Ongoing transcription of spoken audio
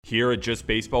Here at Just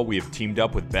Baseball, we have teamed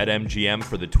up with BetMGM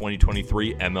for the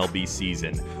 2023 MLB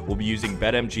season. We'll be using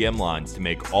BetMGM lines to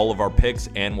make all of our picks,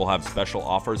 and we'll have special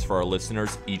offers for our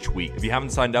listeners each week. If you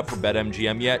haven't signed up for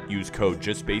BetMGM yet, use code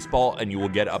JustBaseball, and you will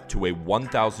get up to a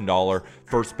 $1,000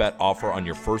 first bet offer on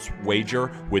your first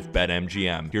wager with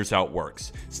BetMGM. Here's how it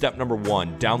works. Step number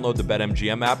 1, download the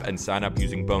BetMGM app and sign up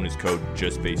using bonus code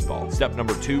JustBaseball. Step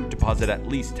number 2, deposit at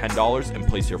least $10 and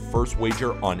place your first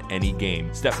wager on any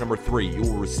game. Step number 3, you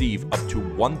will receive up to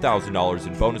 $1,000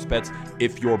 in bonus bets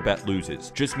if your bet loses.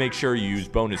 Just make sure you use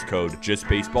bonus code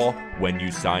JustBaseball when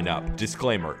you sign up.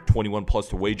 Disclaimer, 21 plus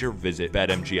to wager. Visit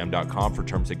BetMGM.com for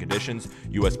terms and conditions.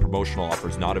 U.S. promotional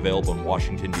offers not available in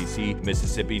Washington, D.C.,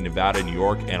 Mississippi, Nevada, New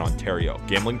York, and Ontario.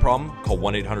 Gambling problem? Call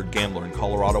 1-800-GAMBLER in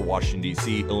Colorado, Washington,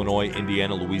 D.C., Illinois,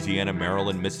 Indiana, Louisiana,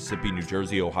 Maryland, Mississippi, New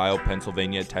Jersey, Ohio,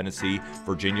 Pennsylvania, Tennessee,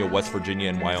 Virginia, West Virginia,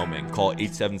 and Wyoming. Call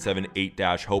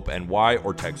 877-8-HOPE-NY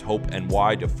or text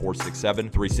HOPE-NY to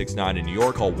 467-369 in New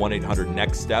York. Call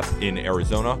 1-800-NEXT-STEP in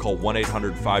Arizona. Call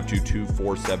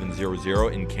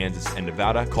 1-800-522-4700 in Kansas and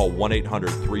Nevada. Call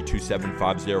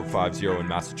 1-800-327-5050 in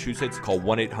Massachusetts. Call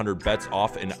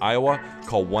 1-800-BETS-OFF in Iowa.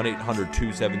 Call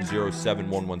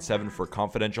 1-800-270-7117 for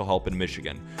confidential help in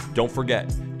Michigan. Don't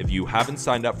forget, if you haven't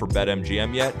signed up for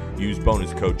BetMGM yet, use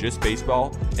bonus code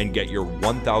JustBaseball and get your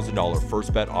 $1,000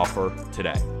 first bet offer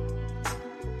today.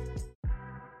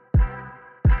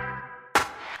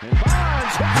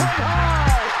 Bonds hit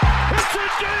high. It's a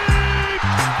deep.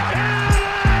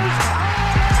 It is out of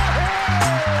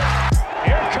here.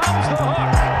 Here comes the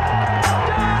hook. Got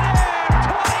him.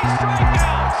 20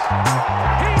 strikeouts.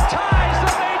 He ties the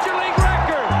major league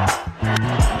record.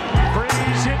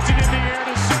 Freeze hits it in the air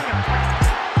to center.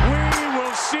 We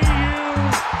will see you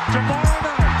tomorrow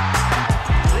night.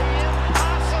 The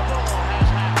impossible has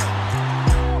happened.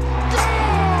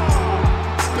 Goal!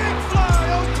 Big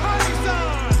fly,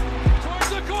 Ohtani-san! Towards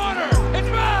the corner. It's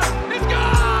back. It's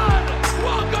gone.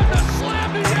 Welcome to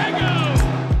Slam Diego.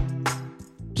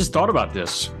 Just thought about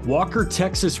this. Walker,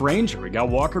 Texas Ranger. We got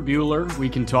Walker Buehler. We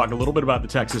can talk a little bit about the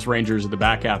Texas Rangers at the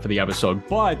back half of the episode.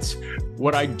 But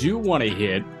what I do want to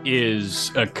hit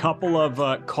is a couple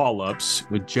of call-ups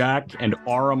with Jack and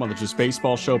Aram on the Just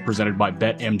Baseball show presented by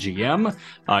BetMGM.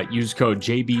 Use code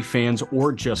JBFans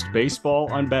or Just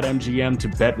Baseball on BetMGM to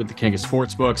bet with the king of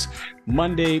sportsbooks.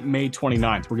 Monday, May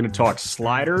 29th. We're going to talk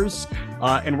sliders,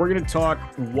 and we're going to talk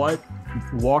what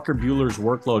Walker Buehler's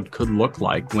workload could look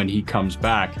like when he comes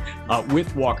back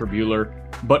with Walker Buehler.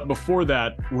 But before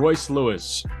that, Royce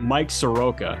Lewis, Mike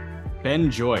Soroka,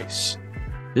 Ben Joyce.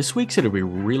 This week's going to be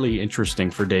really interesting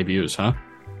for debuts, huh?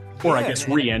 Or I guess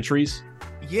re-entries.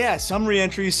 Yeah, some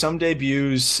re-entries, some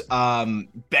debuts.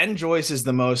 Ben Joyce is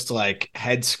the most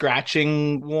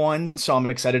head-scratching one, so I'm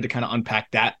excited to kind of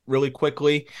unpack that really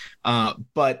quickly.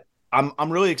 But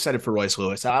I'm really excited for Royce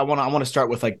Lewis. I want to start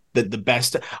with the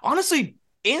best, honestly,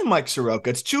 and Mike Soroka.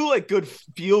 It's two good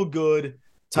feel good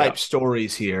type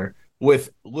stories here with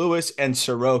Lewis and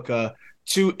Soroka,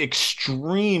 two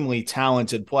extremely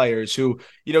talented players who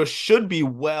should be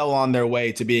well on their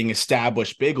way to being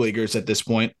established big leaguers at this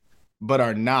point, but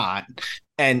are not.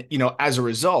 And as a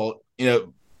result,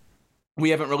 we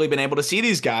haven't really been able to see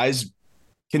these guys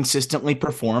consistently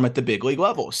perform at the big league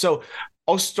level. So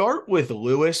I'll start with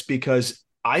Lewis because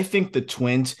I think the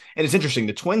Twins, and it's interesting,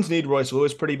 the Twins need Royce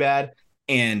Lewis pretty bad,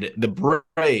 and the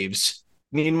Braves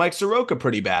need Mike Soroka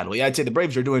pretty badly. I'd say the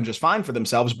Braves are doing just fine for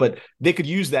themselves, but they could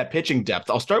use that pitching depth.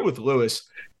 I'll start with Lewis.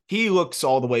 He looks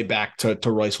all the way back to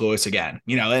Royce Lewis again,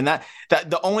 and that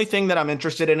the only thing that I'm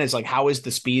interested in is how is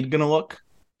the speed going to look?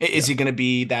 Is he going to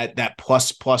be that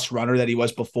plus runner that he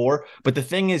was before? But the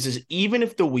thing is even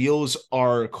if the wheels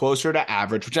are closer to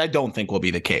average, which I don't think will be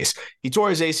the case, he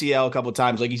tore his ACL a couple of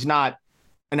times. He's not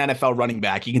an NFL running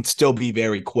back. He can still be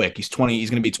very quick. He's 20. He's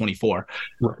going to be 24.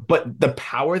 Right. But the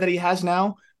power that he has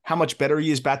now, how much better he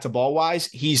is bat to ball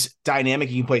wise, he's dynamic.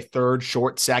 He can play third,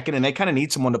 short, second, and they kind of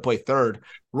need someone to play third.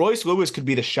 Royce Lewis could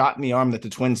be the shot in the arm that the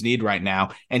Twins need right now,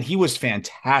 and he was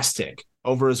fantastic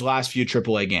over his last few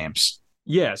AAA games.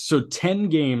 Yeah, so 10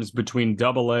 games between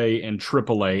AA and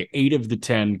AAA. 8 of the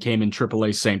 10 came in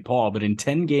AAA St. Paul, but in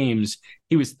 10 games,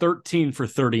 he was 13 for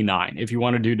 39. If you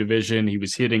want to do division, he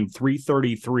was hitting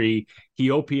 .333. He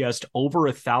OPS'd over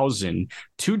 1,000,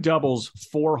 2 doubles,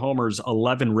 4 homers,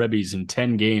 11 ribbies in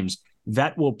 10 games.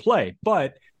 That will play.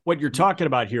 But what you're talking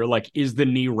about here, is the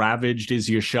knee ravaged? Is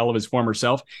he a shell of his former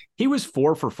self? He was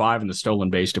 4 for 5 in the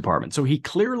stolen base department. So he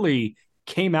clearly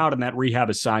came out in that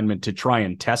rehab assignment to try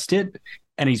and test it,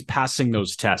 and he's passing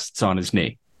those tests on his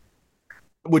knee.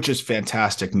 Which is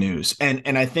fantastic news.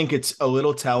 And I think it's a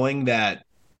little telling that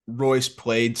Royce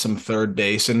played some third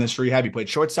base in this rehab. He played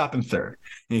shortstop and third.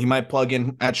 And he might plug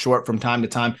in at short from time to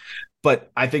time,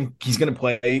 but I think he's going to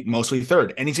play mostly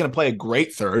third, and he's going to play a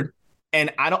great third.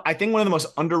 And I think one of the most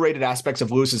underrated aspects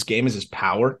of Lewis's game is his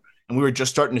power. And we were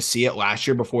just starting to see it last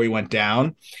year before he went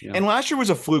down. Yeah. And last year was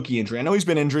a fluky injury. I know he's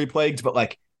been injury plagued, but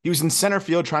like he was in center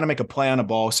field trying to make a play on a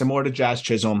ball similar to Jazz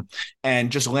Chisholm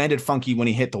and just landed funky when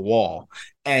he hit the wall.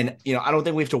 And, I don't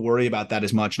think we have to worry about that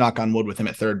as much, knock on wood, with him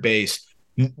at third base.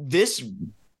 This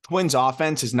Twins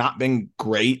offense has not been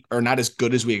great or not as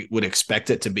good as we would expect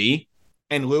it to be.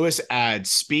 And Lewis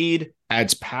adds speed,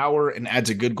 adds power, and adds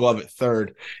a good glove at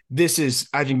third. I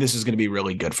think this is going to be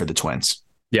really good for the Twins.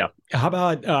 Yeah. How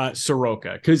about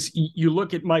Soroka? Because you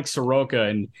look at Mike Soroka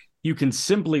and you can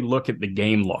simply look at the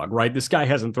game log, right? This guy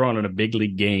hasn't thrown in a big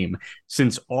league game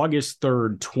since August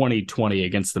 3rd, 2020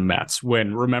 against the Mets,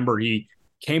 when, remember, he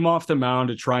came off the mound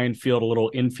to try and field a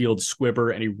little infield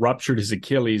squibber and he ruptured his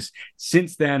Achilles.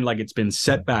 Since then, it's been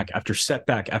setback after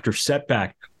setback after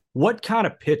setback. What kind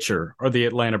of pitcher are the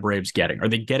Atlanta Braves getting? Are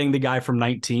they getting the guy from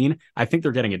 19? I think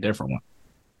they're getting a different one.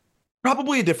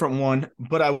 Probably a different one,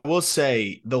 but I will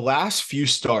say the last few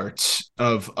starts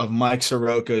of Mike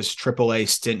Soroka's AAA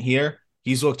stint here,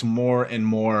 he's looked more and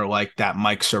more like that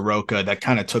Mike Soroka that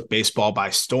kind of took baseball by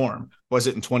storm. Was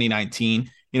it in 2019,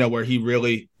 where he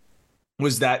really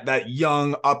was that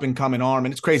young up-and-coming arm?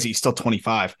 And it's crazy, he's still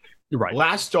 25. Right.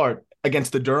 Last start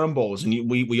against the Durham Bulls, and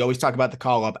we always talk about the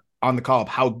call-up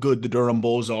how good the Durham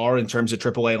Bulls are in terms of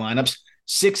AAA lineups.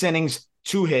 6 innings,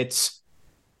 2 hits,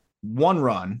 1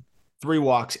 run, 3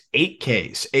 walks, 8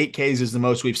 Ks. 8 Ks is the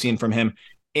most we've seen from him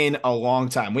in a long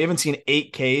time. We haven't seen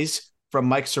 8 Ks from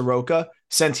Mike Soroka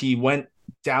since he went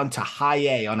down to high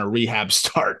A on a rehab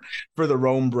start for the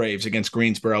Rome Braves against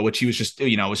Greensboro, which he was just,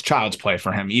 it was child's play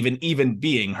for him, even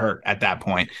being hurt at that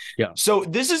point. Yeah. So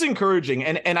this is encouraging.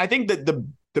 And I think that the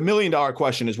 $1 million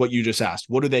question is what you just asked.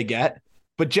 What do they get?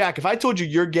 But Jack, if I told you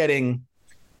you're getting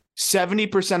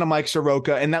 70% of Mike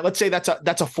Soroka, and let's say that's a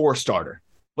 4-starter.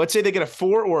 Let's say they get a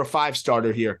 4 or a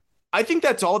 5-starter here. I think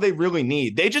that's all they really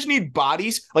need. They just need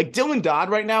bodies. Like Dylan Dodd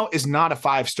right now is not a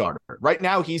 5-starter. Right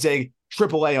now, he's a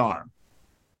AAA arm.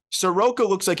 Soroka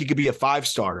looks like he could be a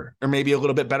 5-starter or maybe a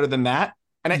little bit better than that.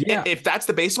 And if that's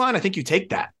the baseline, I think you take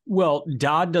that. Well,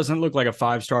 Dodd doesn't look like a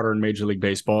 5-starter in Major League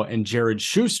Baseball, and Jared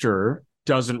Schuster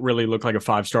doesn't really look like a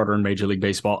 5-starter in Major League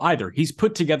Baseball either. He's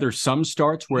put together some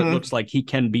starts where it looks like he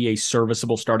can be a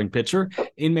serviceable starting pitcher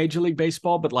in Major League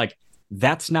Baseball, but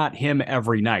that's not him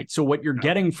every night. So what you're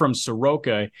getting from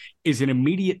Soroka is an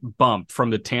immediate bump from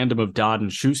the tandem of Dodd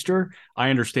and Schuster. I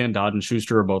understand Dodd and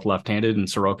Schuster are both left-handed and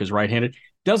Soroka's right-handed.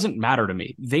 Doesn't matter to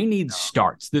me. They need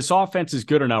starts. This offense is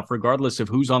good enough regardless of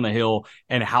who's on the hill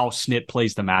and how Snit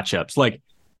plays the matchups.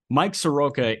 Mike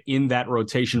Soroka in that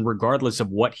rotation, regardless of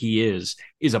what he is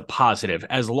a positive,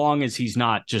 as long as he's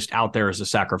not just out there as a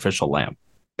sacrificial lamb.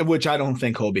 Which I don't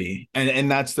think he'll be.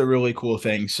 And that's the really cool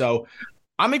thing. So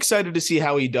I'm excited to see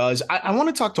how he does. I want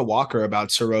to talk to Walker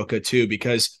about Soroka too,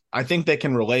 because I think they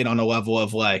can relate on a level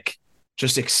of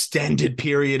just extended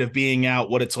period of being out,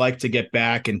 what it's like to get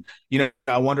back. And,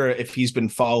 I wonder if he's been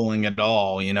following at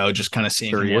all, just kind of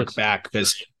seeing him work back,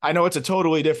 because I know it's a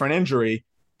totally different injury,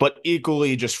 but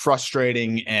equally just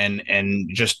frustrating and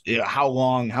just how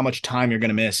much time you're going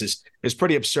to miss is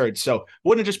pretty absurd. So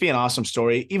wouldn't it just be an awesome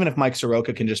story, even if Mike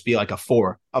Soroka can just be like a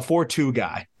 4.2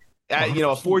 guy, a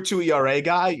 4.2 ERA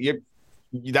guy,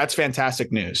 that's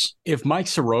fantastic news. If Mike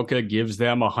Soroka gives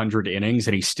them 100 innings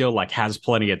and he still has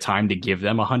plenty of time to give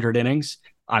them 100 innings,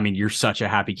 I mean, you're such a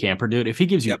happy camper, dude. If he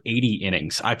gives you 80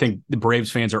 innings, I think the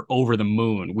Braves fans are over the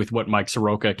moon with what Mike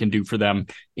Soroka can do for them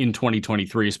in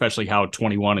 2023, especially how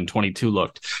 21 and 22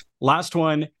 looked. Last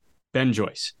one, Ben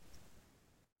Joyce.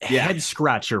 Head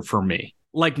scratcher for me.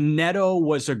 Neto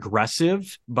was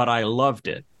aggressive, but I loved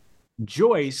it.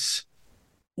 Joyce,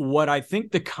 what I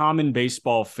think the common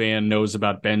baseball fan knows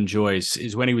about Ben Joyce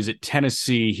is when he was at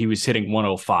Tennessee, he was hitting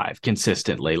 105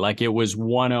 consistently. It was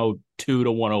 102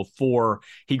 to 104.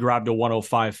 He grabbed a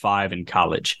 105.5 in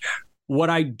college. What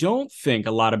I don't think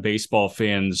a lot of baseball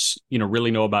fans,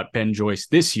 really know about Ben Joyce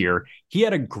this year, he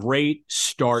had a great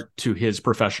start to his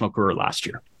professional career last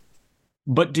year.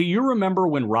 But do you remember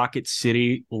when Rocket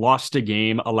City lost a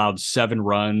game, allowed 7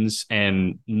 runs,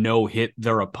 and no-hit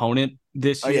their opponent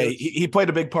this year? Oh, yeah, he played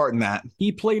a big part in that.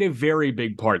 He played a very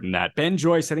big part in that. Ben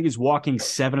Joyce, I think, is walking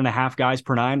 7.5 guys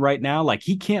per 9 right now.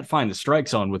 He can't find the strike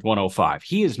zone with 105.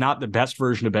 He is not the best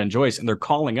version of Ben Joyce, and they're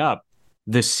calling up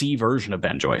the C version of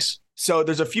Ben Joyce. So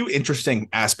there's a few interesting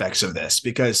aspects of this,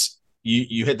 because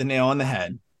you hit the nail on the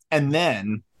head, and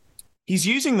then he's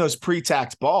using those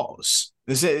pre-tacked balls.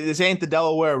 This ain't the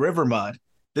Delaware River mud.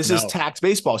 This is tax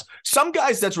baseballs. Some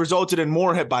guys that's resulted in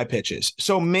more hit by pitches.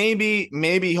 So maybe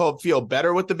he'll feel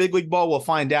better with the big league ball. We'll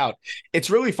find out. It's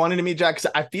really funny to me, Jack,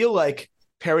 because I feel like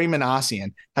Perry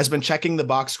Manassian has been checking the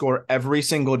box score every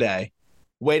single day,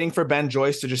 waiting for Ben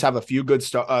Joyce to just have a few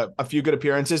good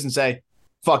appearances and say,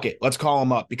 fuck it, let's call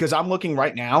him up. Because I'm looking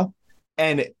right now,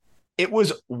 and it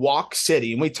was Walk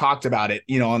City, and we talked about it,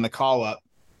 on the call up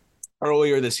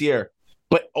earlier this year.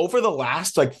 But over the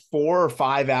last 4 or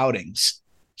 5 outings,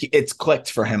 it's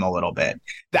clicked for him a little bit.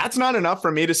 That's not enough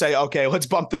for me to say, okay, let's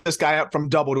bump this guy up from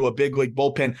double to a big league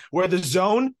bullpen, where the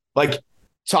zone,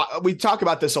 we talk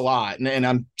about this a lot. And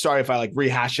I'm sorry if I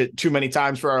rehash it too many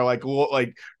times for our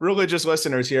religious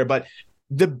listeners here, but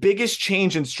the biggest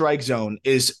change in strike zone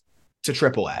is to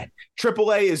AAA.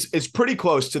 AAA is pretty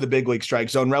close to the big league strike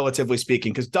zone, relatively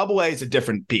speaking, because AA is a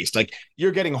different beast.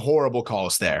 You're getting horrible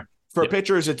calls there. For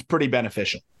pitchers, it's pretty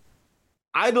beneficial.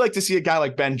 I'd like to see a guy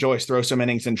like Ben Joyce throw some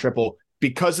innings in triple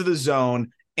because of the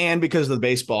zone and because of the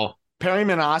baseball. Perry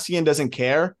Manassian doesn't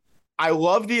care. I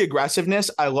love the aggressiveness.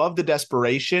 I love the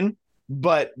desperation,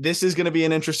 but this is going to be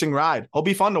an interesting ride. He'll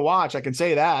be fun to watch. I can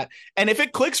say that. And if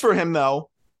it clicks for him, though,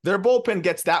 their bullpen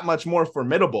gets that much more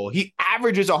formidable. He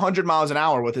averages 100 miles an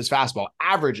hour with his fastball,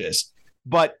 averages.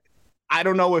 But I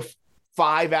don't know if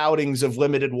 5 outings of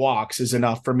limited walks is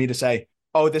enough for me to say,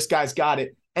 oh, this guy's got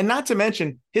it. And not to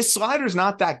mention, his slider's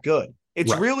not that good.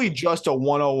 It's really just a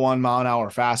 101 mile an hour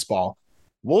fastball.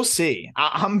 We'll see.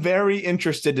 I'm very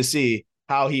interested to see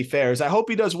how he fares. I hope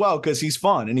he does well because he's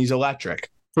fun and he's electric.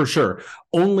 For sure.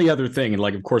 Only other thing, and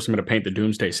of course, I'm going to paint the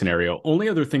doomsday scenario. Only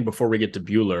other thing before we get to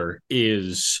Buehler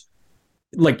is,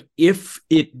 if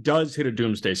it does hit a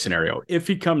doomsday scenario, if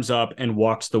he comes up and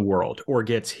walks the world or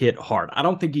gets hit hard, I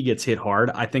don't think he gets hit hard.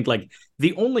 I think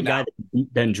the only guy that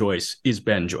beat Ben Joyce is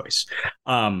Ben Joyce.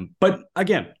 But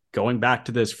again, going back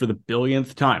to this for the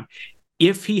billionth time,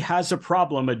 if he has a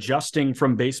problem adjusting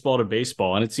from baseball to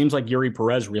baseball, and it seems like Yuri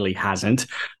Perez really hasn't,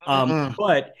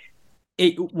 but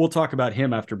we'll talk about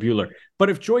him after Buehler. But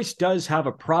if Joyce does have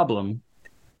a problem,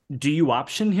 do you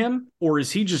option him, or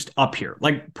is he just up here?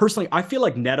 Personally, I feel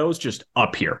like Neto's just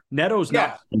up here. Neto's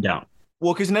not down.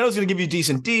 Well, because Neto's going to give you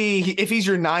decent D. If he's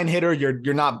your 9-hitter,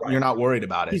 you're not worried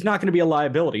about it. He's not going to be a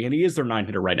liability, and he is their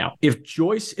 9-hitter right now. If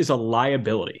Joyce is a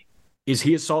liability, is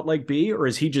he a Salt Lake B, or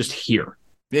is he just here?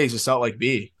 Yeah, he's a Salt Lake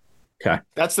B. Okay,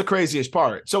 that's the craziest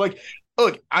part. So,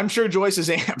 look, I'm sure Joyce is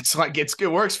amped. It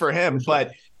works for him,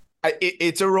 but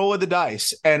it's a roll of the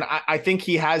dice. And I think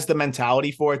he has the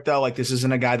mentality for it, though. This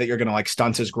isn't a guy that you're going to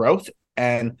stunt his growth.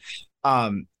 And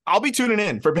I'll be tuning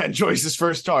in for Ben Joyce's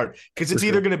first start, because it's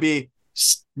either going to be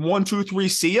 1, 2, 3,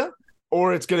 see ya,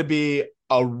 or it's going to be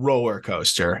a roller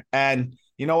coaster. And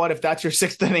you know what? If that's your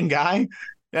 6th inning guy,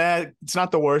 it's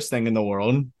not the worst thing in the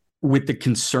world. With the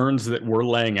concerns that we're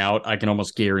laying out, I can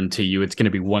almost guarantee you it's going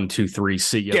to be 1, 2, 3,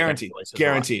 see ya.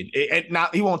 Guaranteed.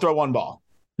 He won't throw one ball.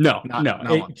 No.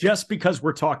 Just because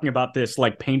we're talking about this,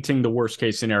 painting the worst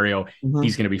case scenario,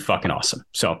 he's going to be fucking awesome.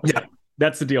 So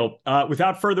that's the deal.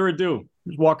 Without further ado,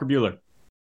 here's Walker Buehler.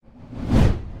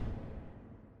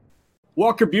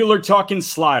 Walker Buehler talking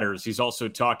sliders. He's also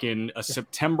talking a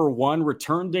September 1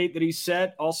 return date that he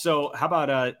set. Also, how about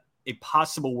a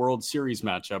possible World Series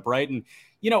matchup, right? And,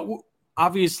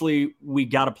 obviously we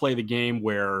got to play the game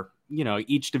where,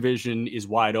 each division is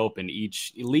wide open.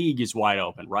 Each league is wide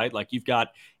open, right? You've got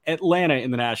Atlanta in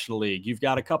the National League. You've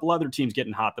got a couple other teams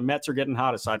getting hot. The Mets are getting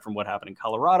hot, aside from what happened in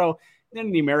Colorado. And then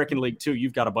in the American League, too,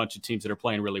 you've got a bunch of teams that are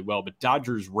playing really well. But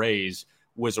Dodgers-Rays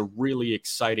was a really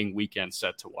exciting weekend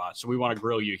set to watch. So we want to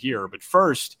grill you here. But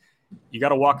first, you got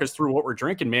to walk us through what we're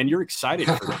drinking, man. You're excited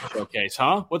for this showcase,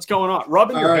 huh? What's going on?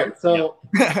 Rubbing your hair. So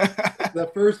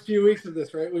the first few weeks of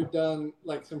this, right, we've done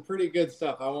some pretty good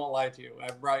stuff. I won't lie to you.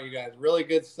 I've brought you guys really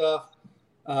good stuff,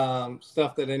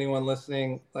 stuff that anyone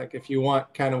listening, if you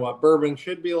want kind of what bourbon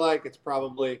should be like, it's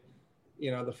probably,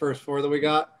 the first 4 that we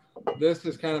got. This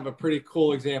is kind of a pretty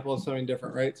cool example of something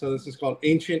different, right? So this is called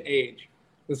Ancient Age.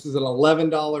 This is an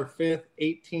 $11 fifth,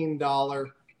 $18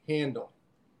 handle.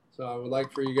 So I would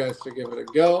like for you guys to give it a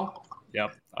go.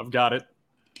 Yep, I've got it.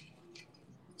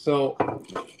 So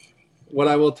what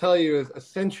I will tell you is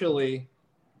essentially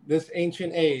this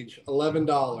Ancient Age,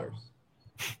 $11,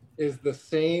 is the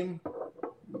same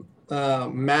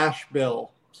mash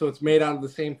bill. So it's made out of the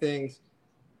same things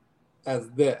as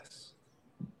this,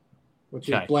 which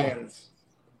is Bland's,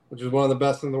 which is one of the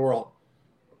best in the world.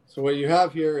 So what you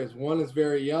have here is one is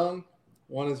very young,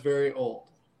 one is very old.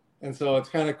 And so it's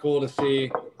kind of cool to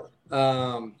see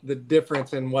the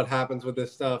difference in what happens with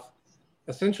this stuff.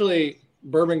 Essentially,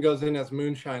 bourbon goes in as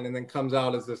moonshine and then comes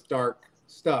out as this dark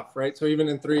stuff, right? So even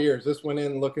in 3 years, this went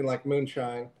in looking like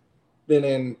moonshine. then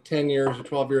in 10 years or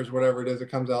 12 years, whatever it is, it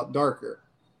comes out darker.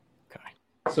 Okay.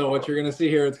 So what you're going to see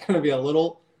here, it's going to be a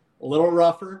little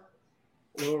rougher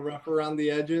around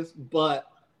the edges, but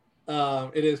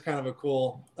it is kind of a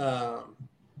cool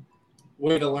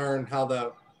way to learn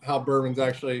how bourbon's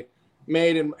actually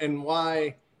made and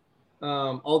why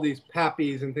all these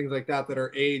pappies and things like that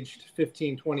are aged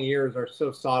 15, 20 years are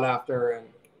so sought after and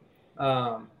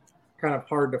kind of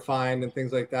hard to find and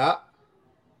things like that.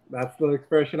 That's the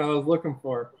expression I was looking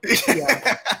for.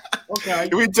 Yeah. Okay.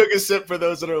 We took a sip for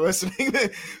those that are listening,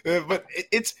 but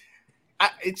it's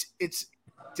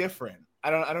different. I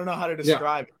don't know how to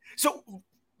describe it. So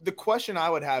the question I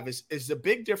would have is the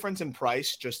big difference in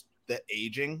price just the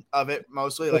aging of it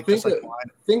mostly? Like,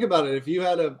 think about it. If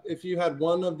you had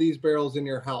one of these barrels in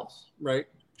your house, right?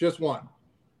 Just one.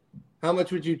 How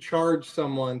much would you charge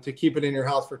someone to keep it in your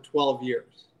house for 12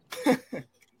 years?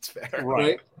 It's fair.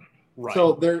 Right.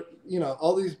 So they're,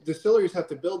 all these distilleries have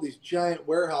to build these giant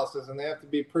warehouses, and they have to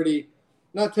be pretty,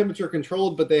 not temperature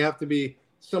controlled, but they have to be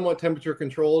somewhat temperature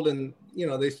controlled. And,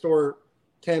 they store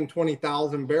 10,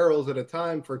 20,000 barrels at a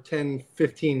time for 10,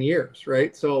 15 years.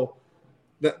 Right. So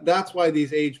that's why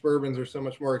these aged bourbons are so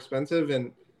much more expensive.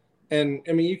 And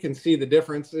I mean, you can see the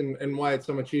difference and why it's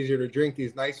so much easier to drink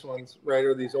these nice ones, right?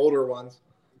 Or these older ones.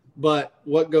 But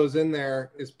what goes in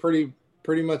there is pretty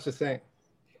much the same.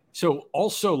 So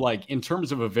also, like, in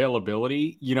terms of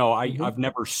availability, I've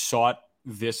never sought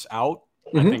this out.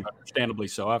 I think understandably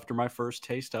so after my first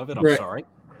taste of it. I'm sorry.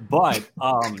 But,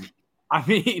 I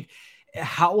mean,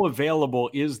 how available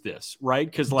is this, right?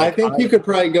 Because I think you could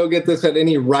probably go get this at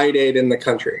any Rite Aid in the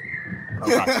country.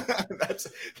 Okay.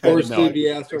 Or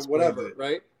CVS or whatever,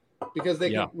 right? Because they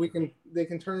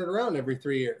can turn it around every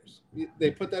 3 years.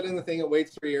 They put that in the thing, it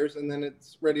waits 3 years, and then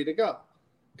it's ready to go.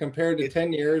 Compared to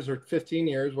 10 years or 15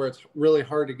 years where it's really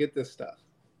hard to get this stuff.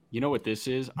 You know what this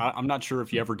is? I'm not sure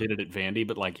if you ever did it at Vandy,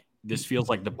 but like this feels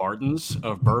like the Bartons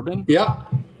of bourbon. Yeah.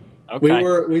 Okay.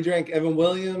 We drank Evan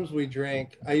Williams.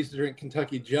 I used to drink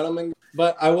Kentucky Gentleman.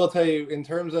 But I will tell you, in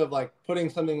terms of like putting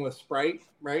something with Sprite,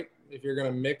 right? If you're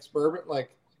going to mix bourbon,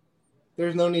 like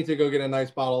there's no need to go get a nice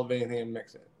bottle of anything and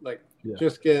mix it. Like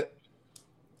just get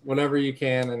whatever you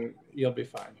can and you'll be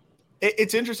fine.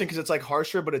 It's interesting because it's like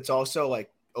harsher, but it's also like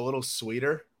a little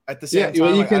sweeter at the same time.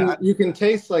 Well, you can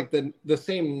taste like the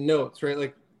same notes, right?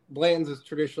 Like Blanton's is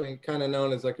traditionally kind of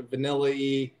known as like a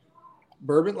vanilla-y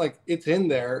bourbon. Like it's in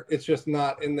there, it's just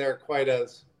not in there quite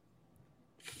as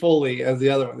fully as the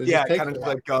other one. It kind of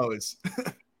like goes.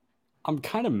 I'm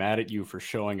kind of mad at you for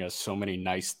showing us so many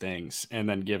nice things and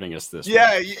then giving us this.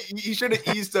 Yeah, you should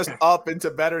have eased us up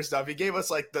into better stuff. He gave us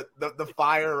like the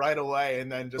fire right away,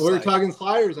 and then just we were talking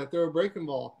sliders. I threw a breaking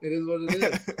ball. It is what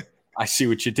it is. I see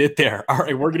what you did there. All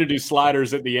right, we're going to do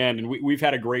sliders at the end, and we've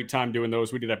had a great time doing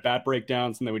those. We did a bat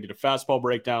breakdowns, and then we did a fastball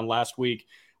breakdown last week.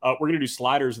 We're going to do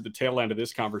sliders at the tail end of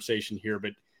this conversation here.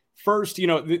 But first,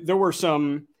 there were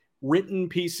some written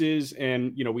pieces,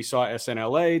 and, we saw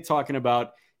SNLA talking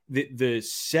about the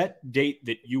set date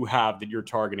that you have that you're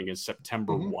targeting is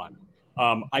September 1.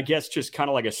 I guess just kind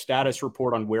of like a status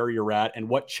report on where you're at and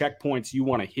what checkpoints you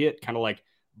want to hit kind of like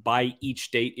by each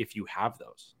date if you have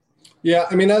those. Yeah,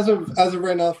 I mean, as of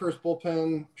right now, the first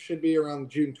bullpen should be around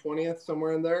June 20th,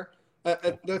 somewhere in there.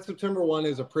 That September 1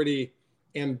 is a pretty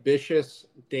ambitious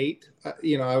date.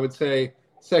 I would say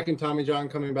second Tommy John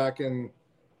coming back in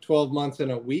 12 months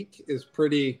and a week is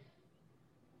pretty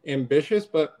ambitious,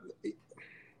 but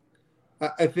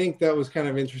I think that was kind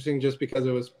of interesting just because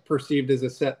it was perceived as a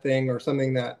set thing or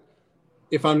something that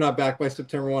if I'm not back by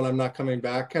September 1, I'm not coming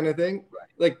back kind of thing. Right.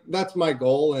 Like that's my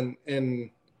goal. And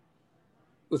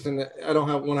listen, I don't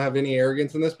want to have any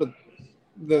arrogance in this, but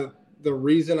the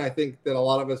reason I think that a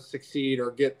lot of us succeed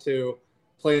or get to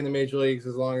play in the major leagues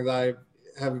as long as I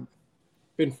have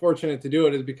been fortunate to do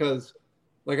it is because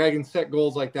like I can set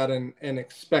goals like that and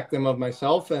expect them of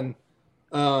myself. And,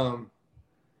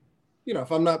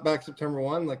 if I'm not back September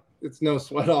 1, like it's no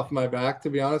sweat off my back, to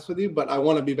be honest with you, but I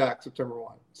want to be back September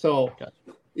 1. So,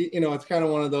 it's kind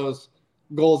of one of those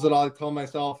goals that I tell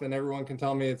myself and everyone can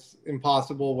tell me it's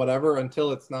impossible, whatever,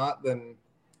 until it's not, then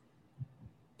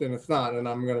it's not, and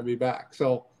I'm going to be back.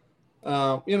 So,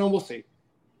 we'll see.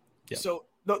 Yeah. So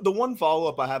the one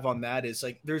follow-up I have on that is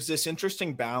like, there's this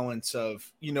interesting balance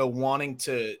of, wanting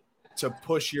to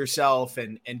push yourself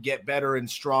and get better and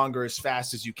stronger as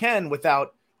fast as you can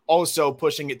without also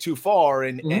pushing it too far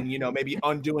and maybe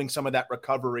undoing some of that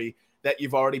recovery that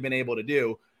you've already been able to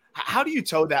do. How do you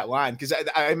toe that line? Because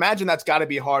I imagine that's got to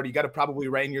be hard. You got to probably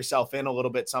rein yourself in a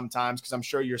little bit sometimes because I'm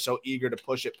sure you're so eager to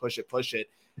push it.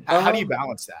 How do you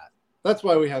balance that? That's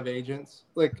why we have agents.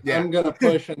 I'm going to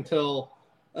push until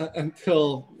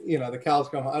until, the cows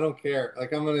come home. I don't care.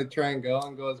 Like, I'm going to try and go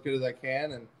as good as I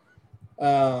can. And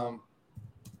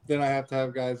then I have to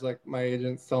have guys like my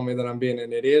agents tell me that I'm being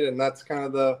an idiot. And that's kind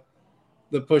of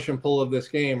the push and pull of this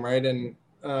game. Right. And,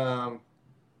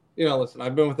 listen,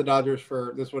 I've been with the Dodgers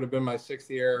this would have been my 6th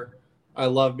year. I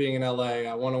love being in LA.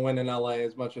 I want to win in LA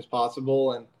as much as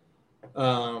possible. And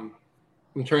I'm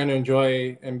trying to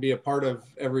enjoy and be a part of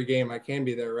every game I can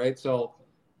be there. Right. So,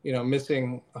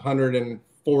 missing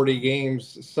 140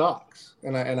 games sucks,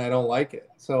 and I don't like it.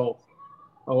 So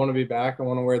I want to be back. I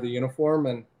want to wear the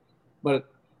uniform,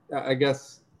 but I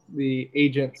guess the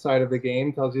agent side of the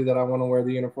game tells you that I want to wear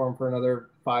the uniform for another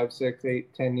 5, 6,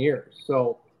 8, 10 years.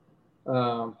 So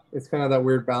it's kind of that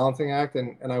weird balancing act,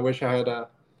 and I wish I had a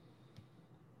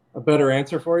better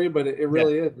answer for you, but it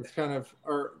really is. It's kind of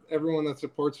everyone that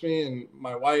supports me, and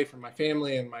my wife and my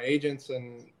family and my agents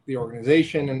and the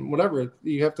organization and whatever.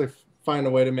 You have to find a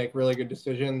way to make really good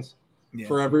decisions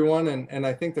for everyone. And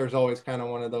I think there's always kind of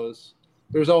one of those,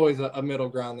 there's always a middle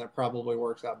ground that probably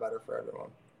works out better for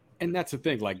everyone. And that's the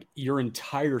thing, like your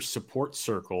entire support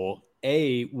circle,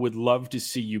 A, would love to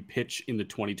see you pitch in the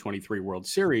 2023 World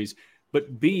Series,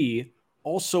 but B,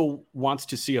 also wants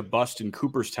to see a bust in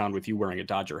Cooperstown with you wearing a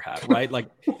Dodger hat, right? Like,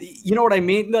 you know what I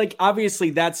mean? Like, obviously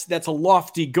that's a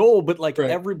lofty goal, but like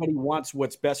everybody wants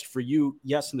what's best for you.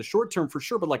 Yes, in the short term for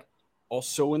sure, but like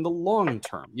also in the long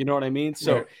term, you know what I mean?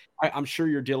 So I'm sure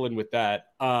you're dealing with that.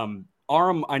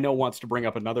 Aram, I know, wants to bring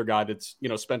up another guy that's,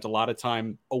 spent a lot of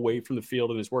time away from the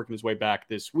field and is working his way back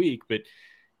this week. But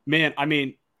man, I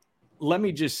mean, let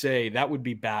me just say that would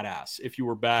be badass if you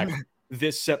were back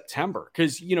this September.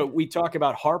 Because, we talk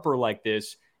about Harper like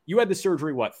this. You had the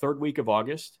surgery, what, 3rd week of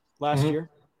August last year?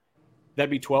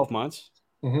 That'd be 12 months.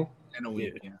 In a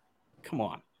week, Come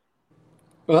on.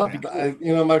 Well,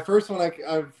 my first one,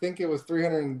 I think it was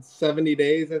 370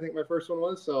 days. I think my first one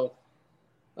was. So,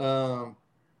 I've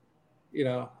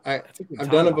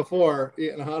done it before.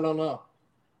 I don't know.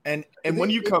 And when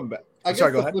you come back, I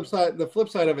guess the flip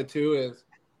side of it too is,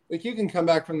 like, you can come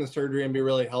back from the surgery and be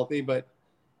really healthy, but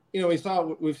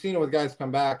we've seen it with guys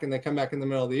come back and they come back in the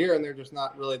middle of the year and they're just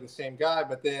not really the same guy.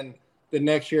 But then the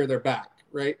next year they're back,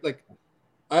 right? Like,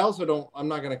 I'm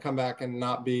not going to come back and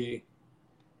not be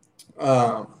in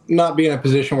a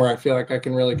position where I feel like I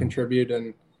can really contribute.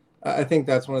 And I think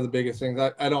that's one of the biggest things.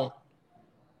 I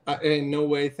in no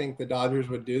way think the Dodgers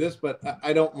would do this, but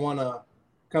I don't want to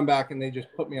come back and they just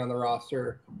put me on the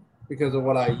roster because of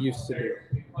what I used to do.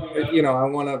 I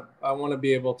want to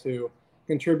be able to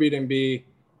contribute and be,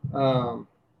 valuable.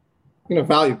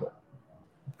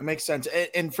 It makes sense.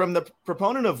 And from the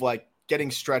proponent of like getting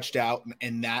stretched out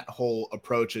and that whole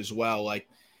approach as well, like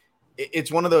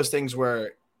it's one of those things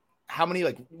where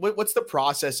what's the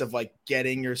process of like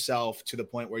getting yourself to the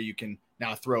point where you can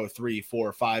now throw 3,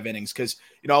 4, 5 innings? Because,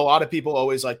 a lot of people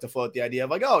always like to float the idea of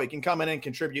like, oh, he can come in and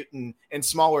contribute in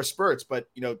smaller spurts. But,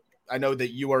 I know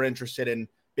that you are interested in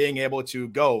being able to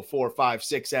go 4, 5,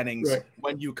 6 innings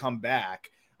when you come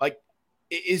back. Like,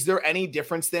 is there any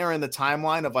difference there in the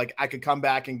timeline of like, I could come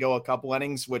back and go a couple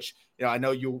innings, which, I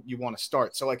know you want to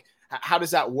start. So like, how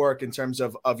does that work in terms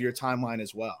of your timeline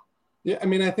as well? Yeah, I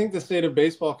mean, I think the state of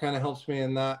baseball kind of helps me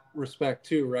in that respect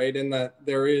too, right? In that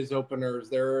there is openers,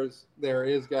 there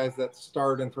is guys that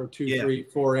start and throw 2, 3,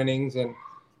 4 innings, and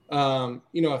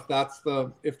if that's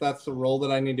the role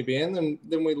that I need to be in,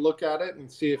 then we look at it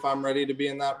and see if I'm ready to be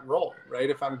in that role,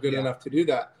 right? If I'm good enough to do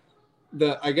that.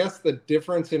 I guess the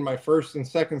difference in my first and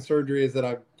second surgery is that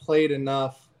I've played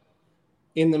enough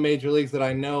in the major leagues that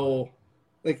I know,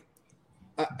 like,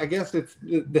 I guess it's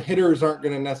the hitters aren't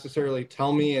going to necessarily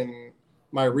tell me in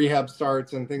my rehab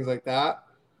starts and things like that.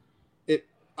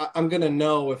 I'm going to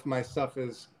know if my stuff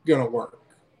is going to work.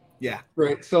 Yeah.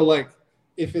 Right. So like,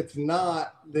 if it's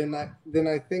not, then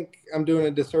I think I'm doing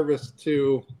a disservice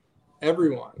to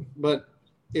everyone. But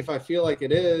if I feel like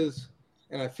it is,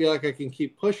 and I feel like I can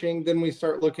keep pushing, then we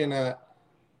start looking at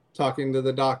talking to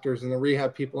the doctors and the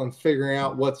rehab people and figuring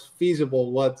out what's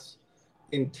feasible, what's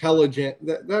intelligent.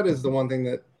 That is the one thing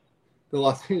that the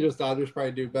Los Angeles Dodgers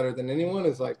probably do better than anyone,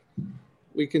 is like,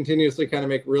 we continuously kind of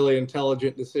make really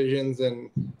intelligent decisions and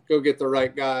go get the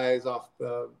right guys off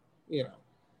the,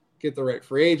 get the right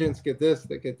free agents, get this,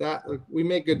 get that. Like, we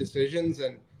make good decisions,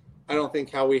 and I don't think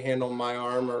how we handle my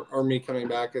arm or me coming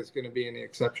back is going to be any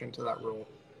exception to that rule.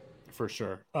 For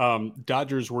sure.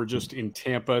 Dodgers were just in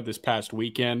Tampa this past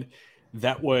weekend.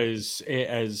 That was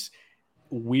as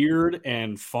weird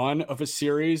and fun of a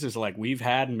series as like we've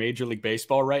had in Major League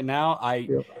Baseball right now. I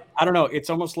don't know. It's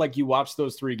almost like you watch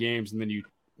those 3 games and then you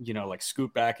like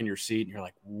scoot back in your seat and you're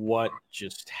like, what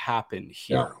just happened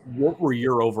here? Yeah. What were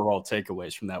your overall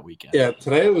takeaways from that weekend? Yeah,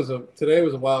 today was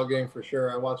a wild game for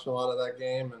sure. I watched a lot of that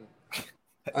game, and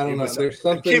I don't know. There's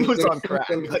something.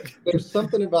 There's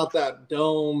something about that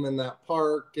dome and that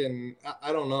park, and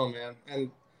I don't know, man. And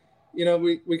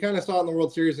we kind of saw it in the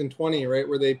World Series in 20, right,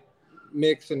 where they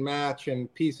mix and match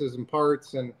and pieces and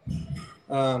parts, and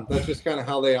that's just kind of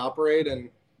how they operate. And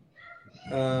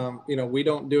we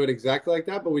don't do it exactly like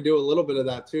that, but we do a little bit of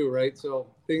that too, right? So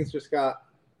things just got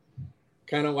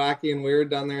kind of wacky and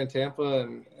weird down there in Tampa,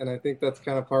 and I think that's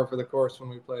kind of par for the course when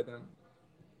we played them.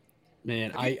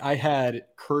 Man, I had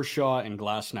Kershaw and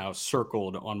Glasnow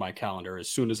circled on my calendar as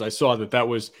soon as I saw that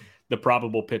was the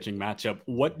probable pitching matchup.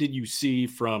 What did you see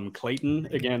from Clayton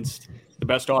against the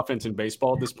best offense in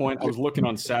baseball at this point? I was looking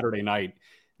on Saturday night.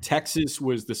 Texas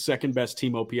was the second best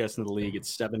team OPS in the league at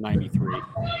 793.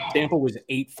 Tampa was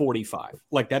 845.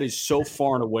 Like, that is so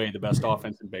far and away the best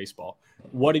offense in baseball.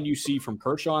 What did you see from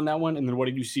Kershaw on that one? And then what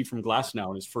did you see from Glasnow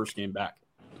in his first game back?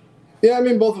 Yeah, I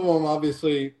mean, both of them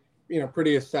obviously,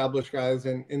 pretty established guys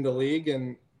in the league.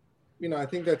 And, I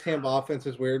think that Tampa offense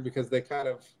is weird because they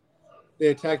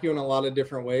attack you in a lot of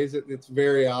different ways. It's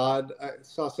very odd. I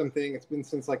saw something, it's been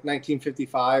since like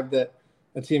 1955 that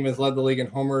a team has led the league in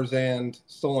homers and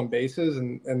stolen bases,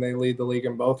 and they lead the league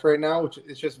in both right now, which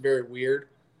is just very weird.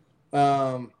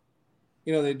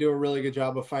 They do a really good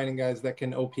job of finding guys that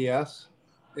can OPS,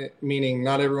 meaning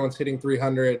not everyone's hitting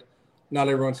 300, not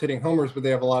everyone's hitting homers, but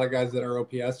they have a lot of guys that are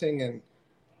OPSing. And,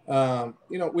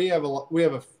 we have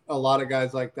a lot of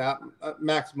guys like that.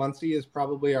 Max Muncy is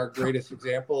probably our greatest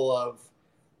example of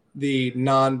the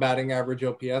non-batting average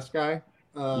OPS guy.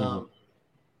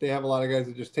 They have a lot of guys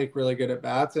that just take really good at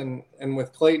bats. And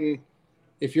with Clayton,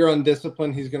 if you're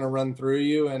undisciplined, he's going to run through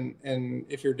you. And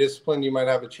if you're disciplined, you might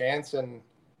have a chance.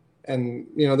 And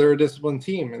they're a disciplined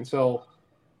team. And so,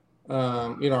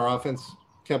 our offense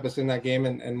kept us in that game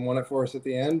and won it for us at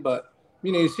the end. But,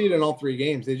 you see it in all three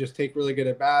games. They just take really good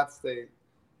at bats.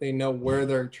 They know where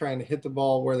they're trying to hit the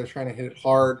ball, where they're trying to hit it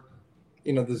hard,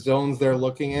 the zones they're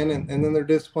looking in. And then they're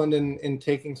disciplined in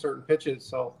taking certain pitches.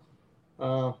 So,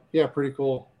 pretty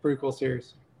cool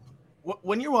series.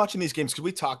 When you're watching these games, because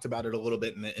we talked about it a little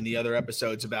bit in the other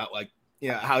episodes about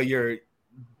how you're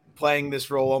playing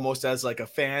this role almost as like a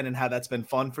fan and how that's been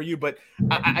fun for you. But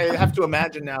I have to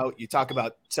imagine now you talk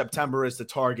about September as the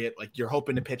target, like you're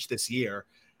hoping to pitch this year.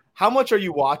 How much are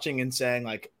you watching and saying,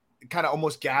 like, kind of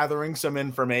almost gathering some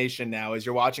information now as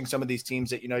you're watching some of these teams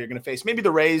that you're going to face? Maybe the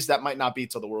Rays, that might not be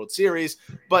till the World Series,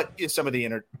 but some of the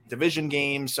interdivision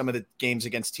games, some of the games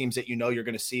against teams that you're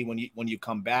going to see when you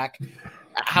come back.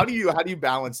 How do you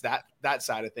balance that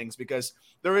side of things? Because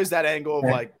there is that angle of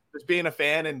like just being a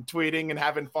fan and tweeting and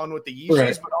having fun with the Yeezys,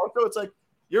 right, but also it's like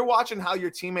you're watching how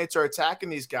your teammates are attacking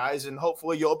these guys, and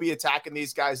hopefully you'll be attacking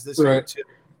these guys this year too.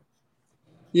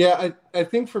 Yeah, I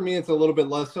think for me it's a little bit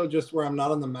less so, just where I'm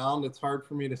not on the mound. It's hard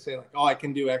for me to say, like, oh, I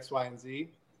can do X, Y, and Z.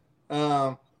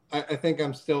 I think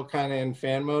I'm still kind of in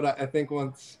fan mode. I think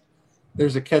once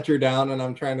there's a catcher down and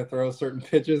I'm trying to throw certain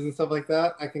pitches and stuff like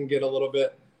that, I can get a little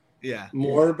bit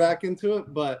more back into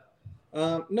it. But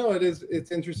no,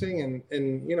 it's interesting. And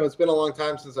it's been a long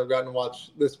time since I've gotten to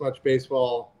watch this much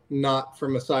baseball, not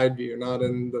from a side view, not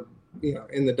in the,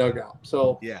 in the dugout.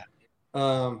 So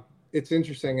it's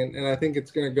interesting, and I think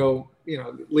it's going to go,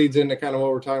 leads into kind of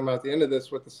what we're talking about at the end of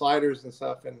this with the sliders and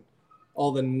stuff and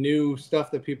all the new stuff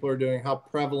that people are doing, how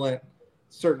prevalent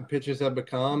certain pitches have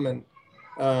become. And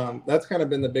that's kind of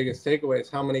been the biggest takeaway is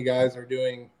how many guys are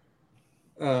doing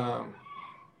kind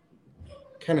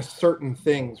of certain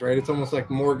things, right? It's almost like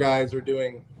more guys are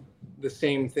doing the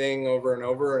same thing over and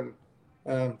over, and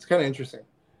it's kind of interesting.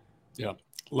 Yeah.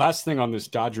 Last thing on this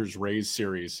Dodgers-Rays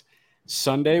series,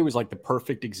 Sunday was like the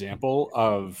perfect example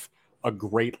of a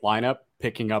great lineup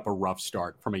picking up a rough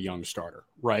start from a young starter,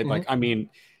 right? Mm-hmm. Like, I mean,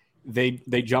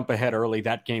 they jump ahead early.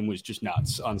 That game was just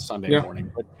nuts on Sunday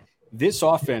morning. But this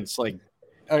offense, like,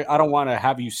 I don't want to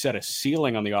have you set a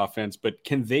ceiling on the offense, but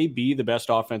can they be the best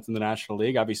offense in the National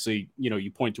League? Obviously,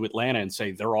 you point to Atlanta and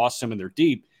say they're awesome and they're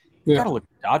deep. You got to look at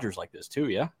the Dodgers like this too,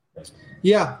 yeah?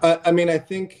 Yeah, I mean, I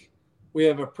think we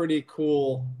have a pretty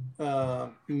cool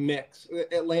mix.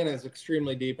 Atlanta is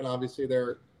extremely deep, and obviously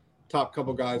their top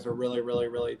couple guys are really, really,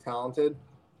 really talented.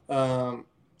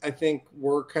 I think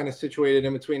we're kind of situated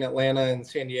in between Atlanta and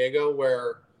San Diego,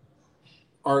 where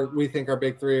we think our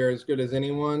big three are as good as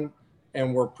anyone,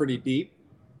 and we're pretty deep.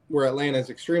 Where Atlanta is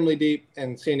extremely deep,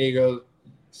 and San Diego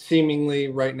seemingly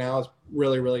right now is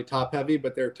really, really top heavy,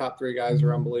 but their top three guys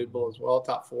are unbelievable as well.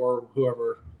 Top four,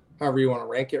 however you want to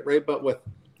rank it, right? But with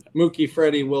Mookie,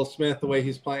 Freddie, Will Smith, the way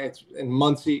he's playing, and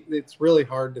Muncy, it's really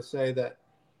hard to say that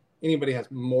anybody has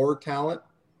more talent.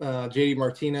 JD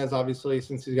Martinez, obviously,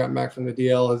 since he's gotten back from the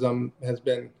DL, has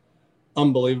been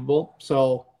unbelievable.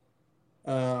 So,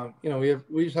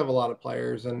 we just have a lot of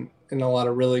players and a lot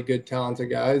of really good, talented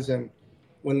guys. And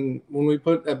when we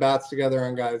put at bats together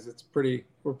on guys,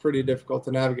 we're pretty difficult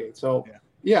to navigate. So,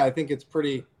 I think it's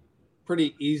pretty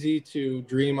easy to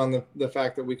dream on the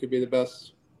fact that we could be the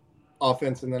best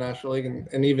offense in the National League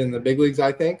and even the big leagues,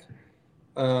 I think.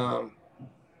 But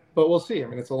we'll see. I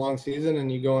mean, it's a long season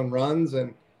and you go on runs,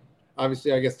 and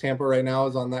obviously I guess Tampa right now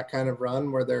is on that kind of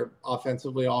run where they're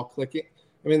offensively all clicking.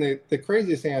 I mean, the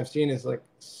craziest thing I've seen is like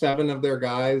 7 of their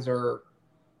guys are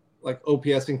like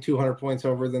OPSing 200 points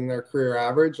over than their career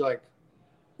average. Like,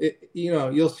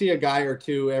 you'll see a guy or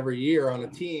two every year on a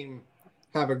team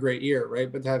have a great year,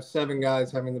 right? But to have 7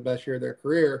 guys having the best year of their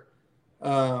career,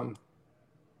 not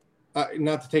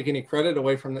to take any credit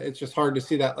away from it's just hard to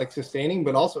see that like sustaining,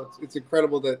 but also it's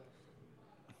incredible that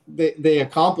they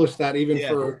accomplished that even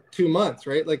for 2 months,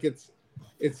 right? Like it's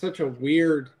such a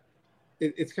weird,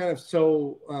 it's kind of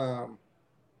so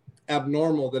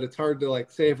abnormal that it's hard to like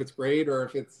say if it's great or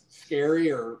if it's scary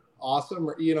or awesome,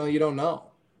 or you don't know.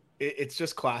 It's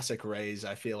just classic Rays,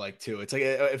 I feel like, too. It's like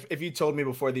if you told me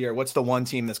before the year, what's the one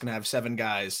team that's going to have 7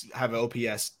 guys have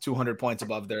OPS 200 points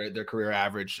above their career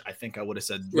average, I think I would have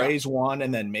said Rays 1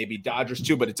 and then maybe Dodgers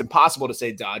 2, but it's impossible to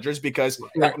say Dodgers because,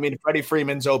 I mean, Freddie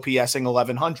Freeman's OPSing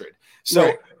 1,100.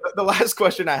 So the last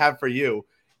question I have for you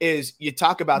is you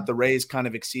talk about the Rays kind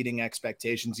of exceeding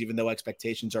expectations, even though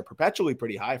expectations are perpetually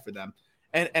pretty high for them.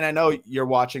 And I know you're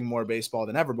watching more baseball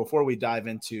than ever. Before we dive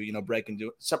into,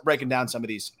 breaking down some of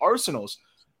these arsenals,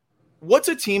 what's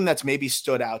a team that's maybe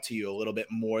stood out to you a little bit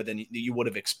more than you would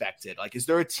have expected? Like, is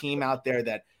there a team out there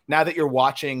that now that you're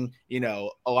watching, a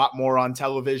lot more on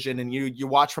television and you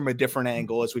watch from a different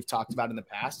angle, as we've talked about in the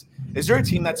past, is there a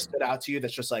team that stood out to you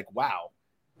that's just like, wow,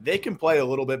 they can play a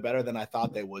little bit better than I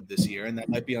thought they would this year, and that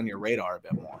might be on your radar a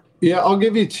bit more? Yeah, I'll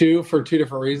give you 2 for 2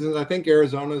 different reasons. I think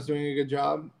Arizona is doing a good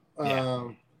job.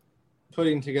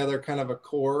 Putting together kind of a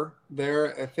core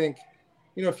there. I think,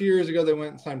 a few years ago they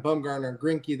went and signed Bumgarner and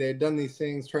Greinke. They had done these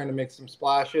things trying to make some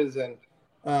splashes and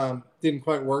didn't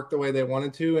quite work the way they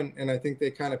wanted to. And I think they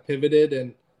kind of pivoted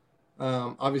and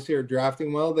obviously are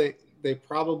drafting well. They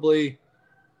probably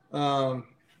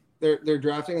they're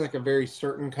drafting like a very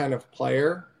certain kind of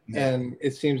player, and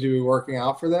it seems to be working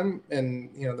out for them. And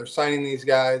they're signing these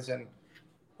guys and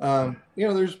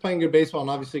they're just playing good baseball. And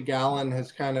obviously Gallen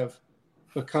has kind of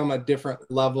become a different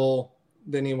level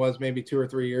than he was maybe 2 or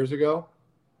 3 years ago.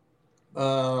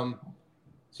 So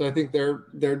I think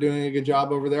they're doing a good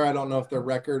job over there. I don't know if their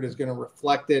record is going to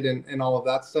reflect it and all of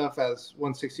that stuff as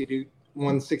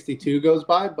 162 goes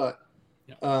by, but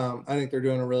I think they're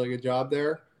doing a really good job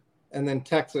there. And then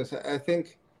Texas, I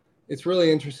think it's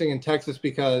really interesting in Texas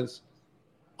because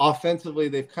offensively,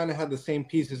 they've kind of had the same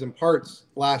pieces and parts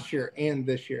last year and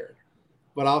this year.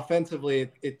 But offensively,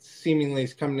 it seemingly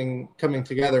is coming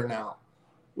together now,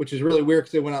 which is really weird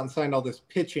because they went out and signed all this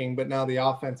pitching, but now the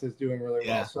offense is doing really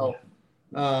well. So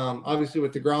obviously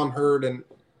with DeGrom hurt and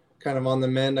kind of on the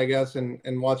mend, I guess, and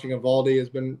watching Evaldi has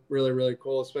been really, really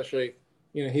cool, especially,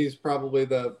 he's probably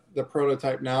the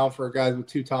prototype now for guys with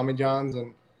 2 Tommy Johns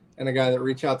and a guy that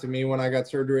reached out to me when I got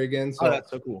surgery again. So that's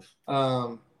so cool.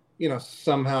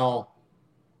 Somehow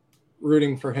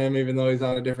rooting for him, even though he's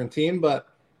on a different team. But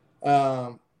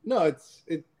no,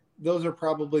 those are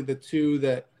probably the 2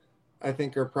 that I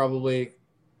think are probably,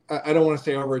 I don't want to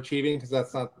say overachieving because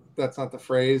that's not the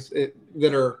phrase,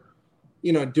 that are,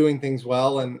 doing things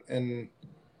well and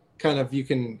kind of you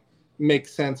can make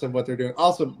sense of what they're doing.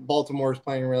 Also, Baltimore is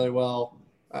playing really well.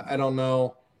 I don't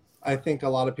know. I think a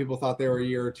lot of people thought they were a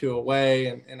year or 2 away,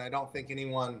 and I don't think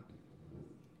anyone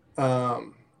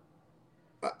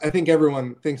I think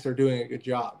everyone thinks they're doing a good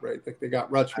job, right? Like they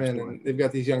got Rutschman and they've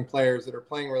got these young players that are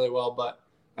playing really well, but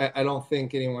I don't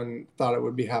think anyone thought it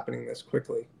would be happening this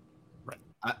quickly.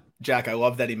 Right. Jack, I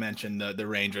love that he mentioned the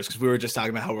Rangers because we were just talking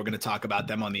about how we're going to talk about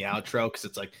them on the outro because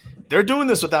it's like they're doing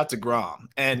this without DeGrom,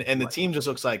 and the team just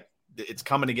looks like it's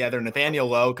coming together. Nathaniel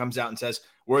Lowe comes out and says,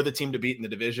 we're the team to beat in the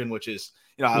division, which is,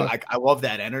 I love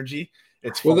that energy.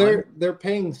 It's fun. Well, they're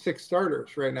paying 6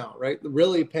 starters right now, right?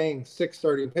 Really paying 6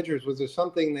 starting pitchers, which is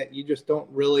something that you just don't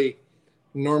really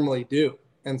normally do.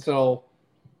 And so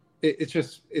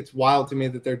it's wild to me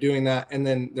that they're doing that. And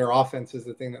then their offense is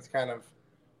the thing that's kind of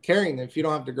carrying them. If you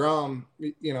don't have DeGrom,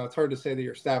 it's hard to say that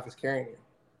your staff is carrying you.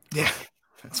 Yeah,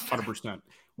 that's 100%.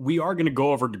 we are going to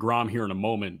go over DeGrom here in a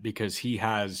moment because he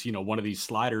has, one of these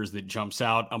sliders that jumps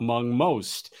out among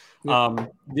most.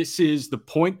 This is the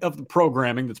point of the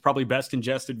programming that's probably best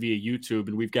ingested via YouTube,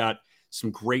 and we've got some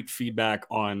great feedback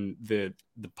on the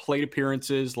plate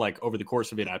appearances, like over the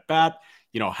course of it at bat,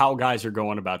 how guys are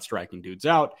going about striking dudes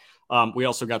out. We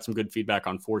also got some good feedback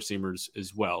on four-seamers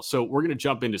as well. So we're going to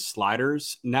jump into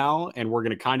sliders now, and we're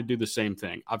going to kind of do the same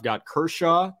thing. I've got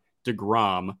Kershaw,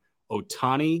 DeGrom,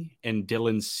 Ohtani, and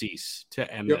Dylan Cease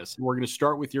to end this. And we're going to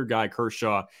start with your guy,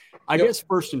 Kershaw. I guess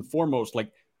first and foremost,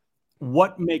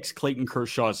 what makes Clayton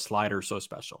Kershaw's slider so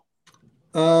special?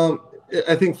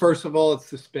 I think first of all, it's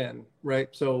the spin, right?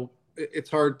 So it's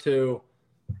hard to,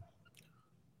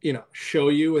 show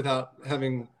you without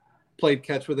having played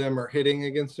catch with him or hitting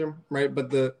against him, right? But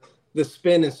the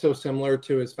spin is so similar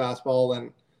to his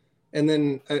fastball, and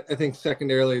then I think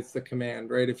secondarily it's the command,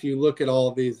 right? If you look at all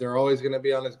of these, they're always going to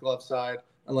be on his glove side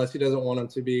unless he doesn't want them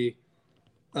to be.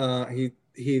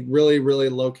 He really, really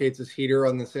locates his heater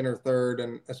on this inner third,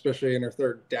 and especially inner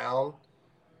third down.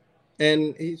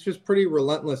 And he's just pretty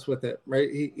relentless with it, right?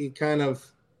 He kind of,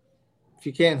 if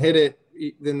you can't hit it,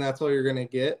 then that's all you're going to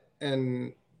get,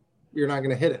 and you're not going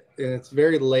to hit it. And it's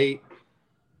very late.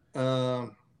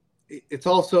 It's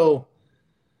also,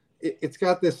 it's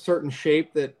got this certain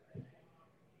shape that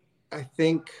I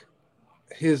think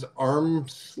his arm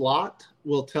slot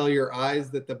will tell your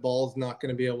eyes that the ball's not going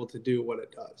to be able to do what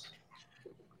it does.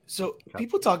 So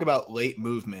people talk about late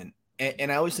movement.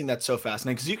 And I always think that's so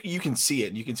fascinating because you can see it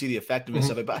and you can see the effectiveness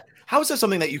of it. But how is that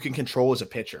something that you can control as a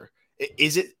pitcher?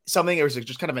 Is it something, or is it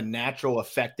just kind of a natural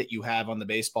effect that you have on the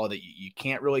baseball that you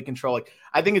can't really control?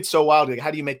 I think it's so wild.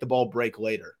 How do you make the ball break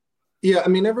later? Yeah, I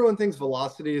mean, everyone thinks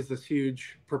velocity is this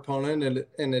huge proponent,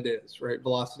 and it is, right?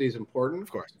 Velocity is important. Of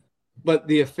course. But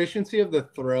the efficiency of the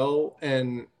throw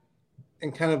and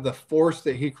kind of the force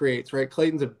that he creates, right?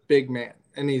 Clayton's a big man,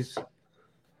 and he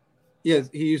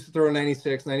used to throw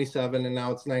 96, 97, and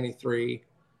now it's 93.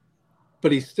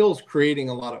 But he still is creating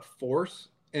a lot of force.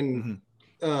 And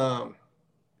I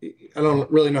don't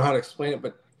really know how to explain it,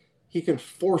 but he can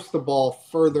force the ball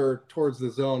further towards the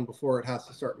zone before it has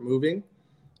to start moving.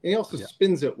 And he also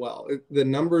spins it well. The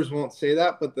numbers won't say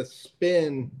that, but the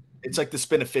spin. It's like the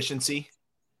spin efficiency.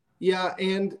 Yeah,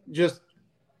 and just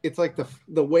it's like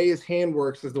the way his hand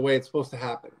works is the way it's supposed to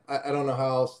happen. I don't know how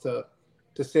else to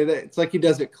say that. It's like he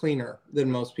does it cleaner than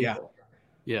most people.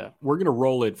 Yeah, we're going to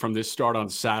roll it from this start on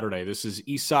Saturday. This is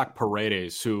Isaac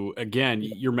Paredes, who, again,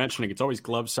 you're mentioning it's always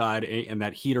glove side, and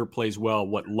that heater plays well,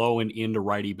 low and into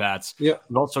righty bats. Yeah.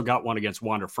 We've also got one against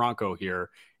Wander Franco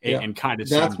here, and kind of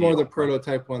that's more the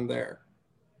prototype one there.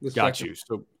 Got you.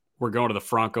 So we're going to the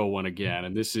Franco one again,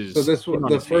 and this is. So this one,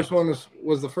 the first one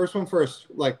was the first one first.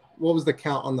 What was the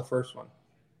count on the first one?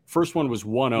 First one was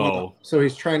 1-0. So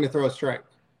he's trying to throw a strike.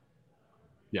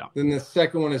 Yeah. Then the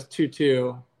second one is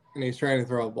 2-2, and he's trying to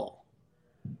throw a ball.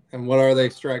 And what are they?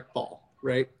 Strike ball,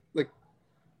 right? That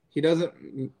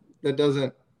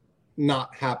doesn't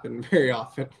not happen very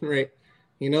often, right?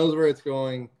 He knows where it's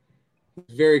going.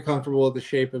 He's very comfortable with the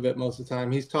shape of it most of the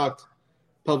time. He's talked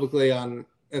publicly on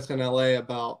SNLA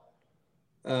about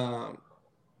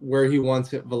where he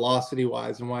wants it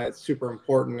velocity-wise and why it's super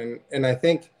important. And I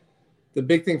think the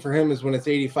big thing for him is when it's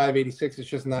 85, 86, it's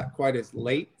just not quite as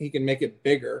late. He can make it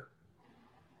bigger.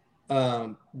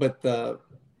 But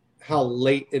how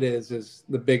late it is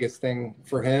the biggest thing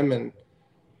for him. And,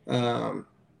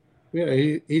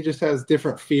 he just has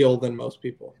different feel than most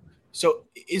people. So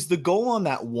is the goal on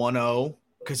that 1-0,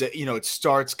 because it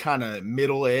starts kind of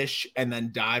middle-ish and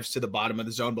then dives to the bottom of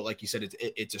the zone, but like you said,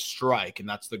 it's a strike, and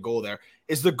that's the goal there.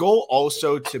 Is the goal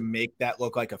also to make that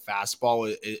look like a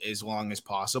fastball as long as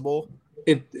possible?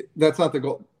 That's not the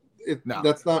goal.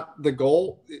 That's not the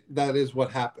goal. That is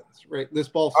what happens, right? This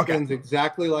ball spins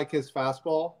exactly like his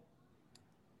fastball,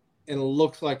 and it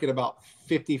looks like it about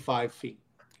 55 feet.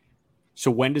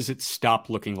 So when does it stop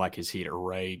looking like his heater?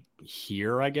 Right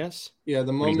here, I guess? Yeah,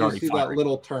 the moment you see that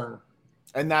little turn.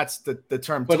 And that's the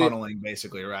term tunneling,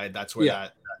 basically, right? That's where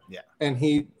And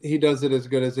he does it as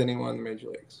good as anyone in the major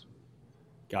leagues.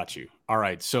 Got you. All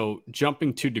right, so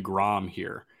jumping to DeGrom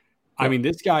here. I mean,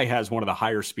 this guy has one of the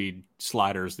higher speed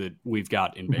sliders that we've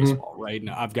got in baseball, right?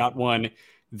 Now, I've got one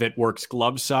that works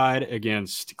glove side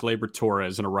against Gleyber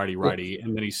Torres and a righty-righty,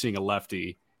 and then he's seeing a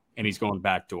lefty, and he's going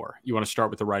backdoor. You want to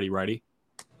start with the righty-righty?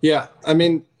 Yeah, I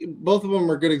mean, both of them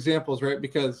are good examples, right?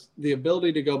 Because the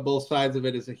ability to go both sides of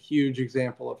it is a huge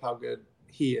example of how good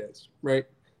he is, right?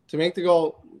 To make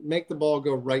the ball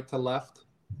go right to left,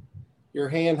 your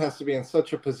hand has to be in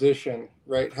such a position,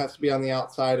 right? It has to be on the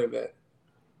outside of it.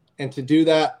 And to do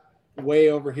that way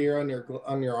over here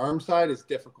on your arm side is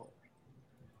difficult.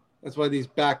 That's why these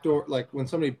backdoor, like when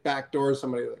somebody backdoors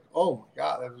somebody, like, oh my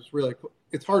God, that was really cool.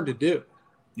 It's hard to do.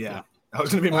 Yeah. That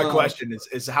was going to be my question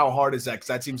is how hard is that? Because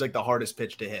that seems like the hardest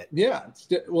pitch to hit. Yeah.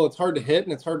 It's hard to hit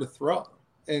and it's hard to throw.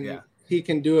 And he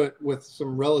can do it with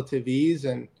some relative ease.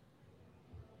 And,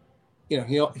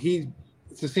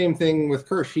 it's the same thing with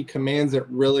Kirsch. He commands it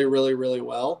really, really, really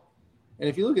well. And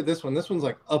if you look at this one's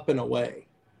like up and away.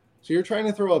 So you're trying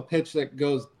to throw a pitch that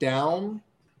goes down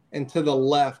and to the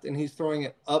left, and he's throwing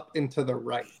it up and to the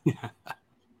right.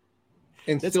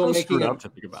 And still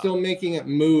making it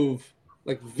move.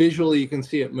 Like visually, you can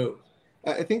see it move.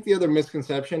 I think the other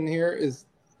misconception here is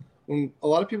when a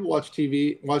lot of people watch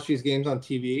these games on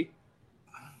TV,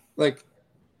 like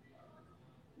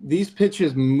these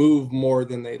pitches move more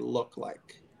than they look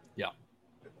like. Yeah.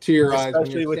 To your eyes.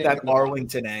 Especially with that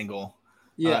Arlington angle.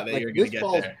 Yeah. That like you're going to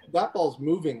get there. That ball's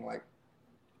moving like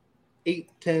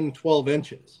 8, 10, 12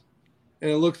 inches.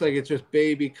 And it looks like it's just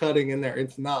baby cutting in there.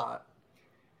 It's not.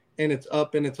 And it's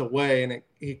up and it's away, and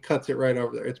he cuts it right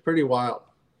over there. It's pretty wild.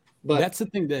 But that's the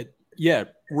thing that,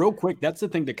 real quick, that's the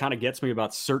thing that kind of gets me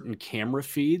about certain camera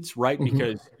feeds, right? Mm-hmm.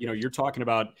 Because, you're talking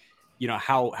about,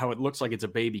 how it looks like it's a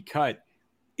baby cut.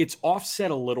 It's offset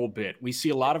a little bit. We see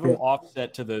a lot of them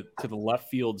offset to the left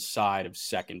field side of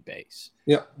second base.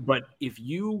 Yeah. But if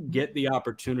you get the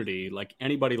opportunity, like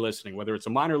anybody listening, whether it's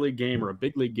a minor league game or a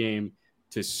big league game,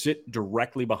 to sit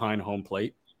directly behind home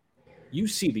plate, you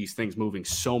see these things moving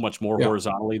so much more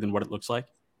horizontally than what it looks like.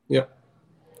 Yeah.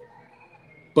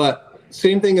 But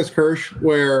same thing as Kirsch,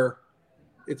 where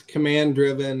it's command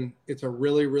driven. It's a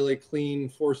really, really clean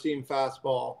 4-seam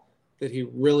fastball that he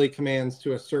really commands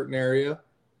to a certain area.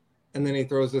 And then he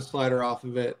throws the slider off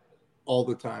of it all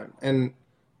the time. And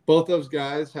both those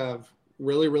guys have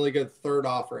really, really good third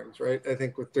offerings, right? I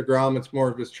think with DeGrom, it's more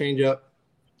of his changeup.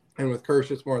 And with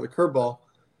Kirsch, it's more of the curveball.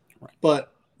 Right.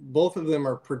 But both of them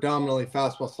are predominantly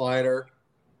fastball slider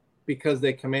because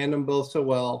they command them both so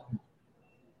well.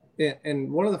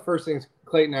 And one of the first things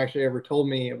Clayton actually ever told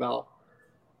me about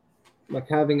like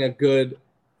having a good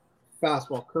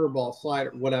fastball, curveball, slider,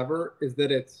 whatever, is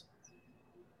that it's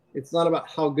not about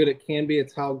how good it can be,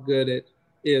 it's how good it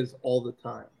is all the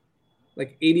time.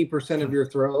 Like 80% of your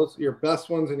throws, your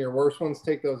best ones and your worst ones,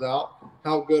 take those out.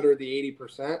 How good are the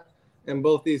 80%? And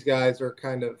both these guys are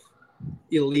kind of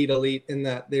elite in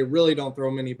that they really don't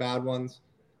throw many bad ones,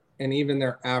 and even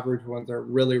their average ones are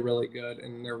really, really good,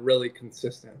 and they're really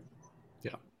consistent.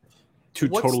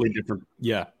 Totally different.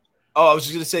 I was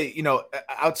just going to say,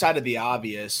 outside of the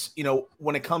obvious,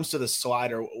 when it comes to the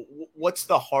slider, what's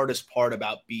the hardest part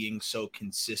about being so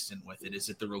consistent with it? Is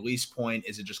it the release point?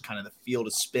 Is it just kind of the feel to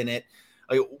spin it?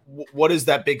 Like, what is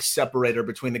that big separator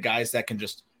between the guys that can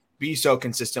just be so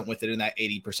consistent with it in that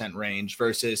 80% range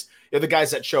versus the guys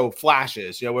that show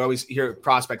flashes? We always hear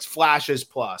prospects flashes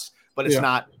plus, but it's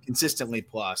not consistently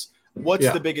plus.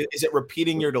 What's the biggest? Is it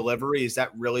repeating your delivery? Is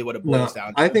that really what it boils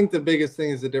down to? I think the biggest thing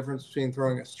is the difference between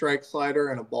throwing a strike slider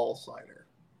and a ball slider.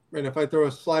 And if I throw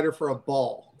a slider for a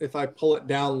ball, if I pull it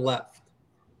down left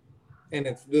and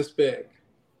it's this big,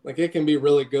 like it can be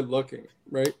really good looking,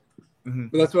 right? Mm-hmm.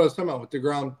 But that's what I was talking about with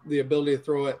DeGrom, the ability to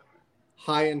throw it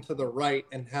high and to the right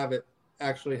and have it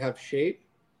actually have shape.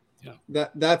 Yeah.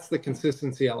 That's the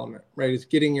consistency element, right? It's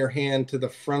getting your hand to the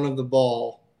front of the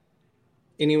ball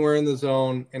anywhere in the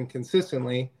zone and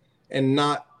consistently, and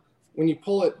not when you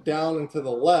pull it down and to the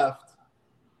left,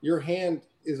 your hand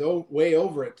is way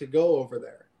over it to go over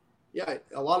there. Yeah,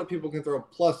 a lot of people can throw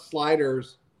plus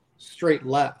sliders straight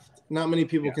left. Not many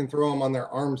people can throw them on their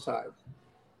arm side.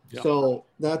 Yeah. So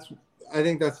I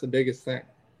think that's the biggest thing.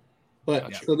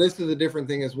 But so this is a different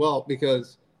thing as well,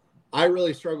 because I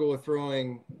really struggle with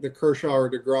throwing the Kershaw or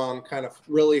DeGrom kind of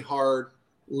really hard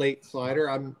late slider.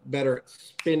 I'm better at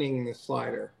spinning the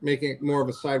slider, making it more of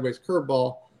a sideways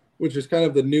curveball, which is kind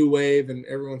of the new wave, and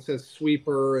everyone says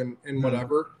sweeper and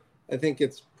whatever. I think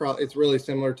it's really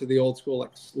similar to the old school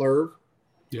like slurve.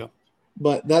 Yeah.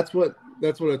 But that's what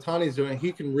Ohtani's doing.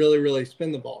 He can really, really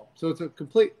spin the ball. So it's a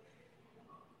complete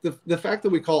the fact that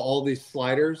we call all these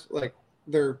sliders, like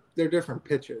they're different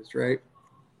pitches, right?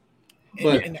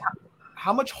 But and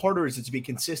how much harder is it to be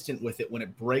consistent with it when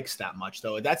it breaks that much,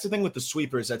 though? That's the thing with the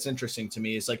sweepers that's interesting to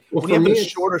me. Is like when you have the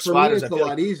shorter sliders, it's a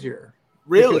lot easier.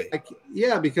 Really?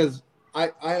 Because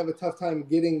I have a tough time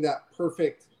getting that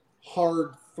perfect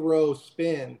hard throw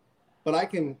spin, but I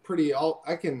can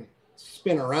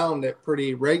spin around it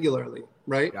pretty regularly,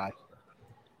 right? Gotcha.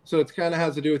 So it kind of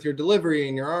has to do with your delivery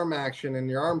and your arm action and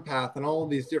your arm path and all of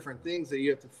these different things that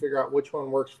you have to figure out which one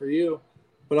works for you.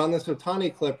 But on this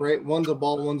Ohtani clip, right, one's a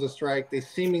ball, one's a strike. They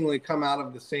seemingly come out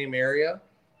of the same area,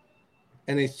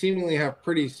 and they seemingly have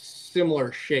pretty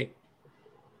similar shape.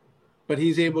 but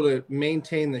he's able to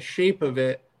maintain the shape of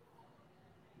it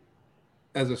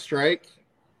as a strike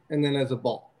and then as a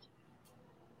ball.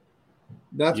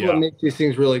 That's what makes these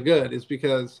things really good, is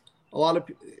because a lot of,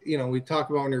 we talk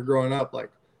about when you're growing up,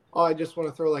 like, oh, I just want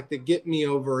to throw like the get me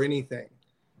over anything.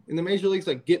 In the major leagues,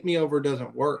 like get me over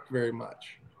doesn't work very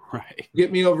much. Right.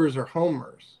 Get me overs are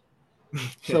homers.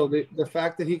 So the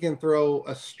fact that he can throw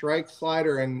a strike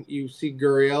slider, and you see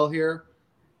Gurriel here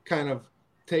kind of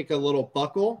take a little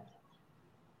buckle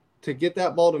to get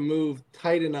that ball to move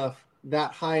tight enough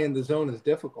that high in the zone is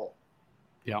difficult.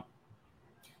 Yeah.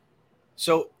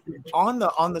 So on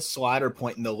the slider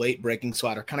point and the late breaking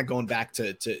slider, kind of going back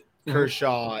to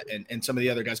Kershaw and some of the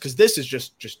other guys, because this is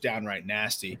just downright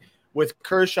nasty. With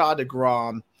Kershaw,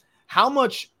 DeGrom, how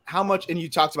much, and you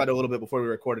talked about it a little bit before we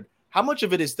recorded, how much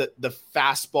of it is the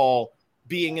fastball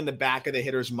being in the back of the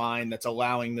hitter's mind that's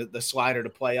allowing the slider to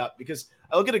play up? Because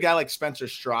I look at a guy like Spencer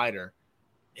Strider,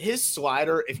 his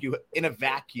slider, if you in a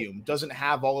vacuum, doesn't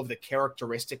have all of the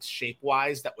characteristics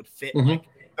shape-wise that would fit like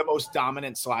the most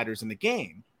dominant sliders in the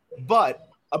game. But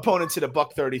opponents hit a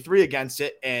 $133 against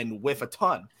it and whiff a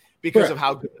ton because of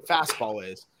how good the fastball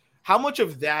is. How much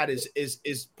of that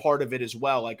is part of it as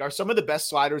well? Like, are some of the best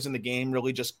sliders in the game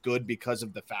really just good because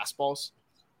of the fastballs?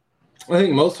 I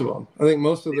think most of them. I think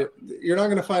most of you're not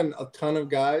going to find a ton of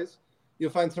guys.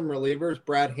 You'll find some relievers.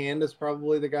 Brad Hand is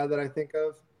probably the guy that I think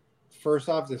of. First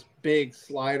off, this big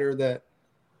slider that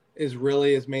is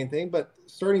really his main thing. But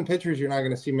starting pitchers, you're not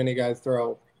going to see many guys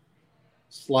throw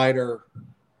slider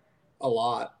a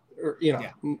lot, or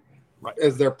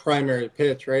as their primary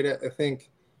pitch, right? I think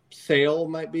Sale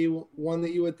might be one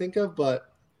that you would think of,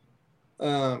 but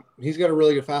he's got a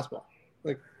really good fastball.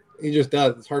 Like, he just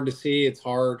does. It's hard to see. It's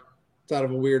hard. It's out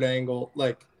of a weird angle.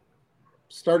 Like,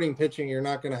 starting pitching, you're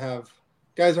not going to have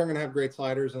 – guys aren't going to have great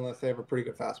sliders unless they have a pretty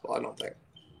good fastball, I don't think.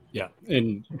 Yeah,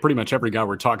 and pretty much every guy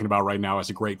we're talking about right now has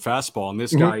a great fastball, and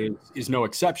this guy is no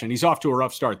exception. He's off to a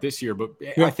rough start this year, but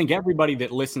I think everybody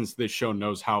that listens to this show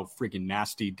knows how freaking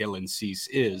nasty Dylan Cease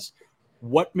is.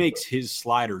 What makes his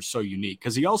slider so unique?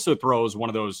 Because he also throws one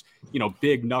of those,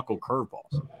 big knuckle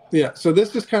curveballs. Yeah, so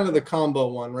this is kind of the combo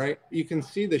one, right? You can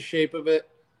see the shape of it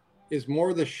is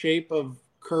more the shape of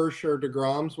Kershaw or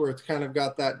DeGrom's, where it's kind of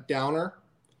got that downer,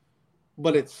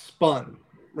 but it's spun.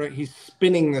 Right, he's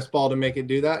spinning this ball to make it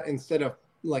do that instead of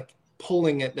like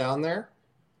pulling it down there.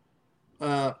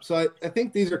 So I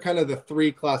think these are kind of the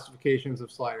three classifications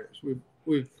of sliders.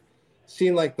 We've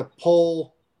seen like the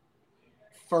pull,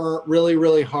 firm, really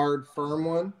really hard firm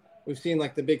one. We've seen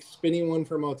like the big spinning one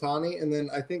from Ohtani, and then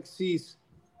I think Cease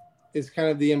is kind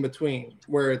of the in between,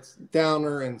 where it's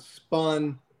downer and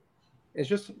spun.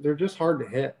 They're just hard to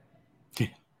hit.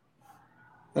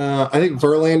 I think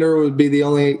Verlander would be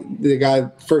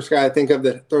the first guy I think of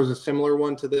that throws a similar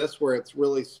one to this, where it's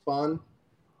really spun.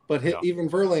 But even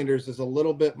Verlander's is a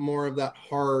little bit more of that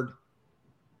hard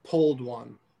pulled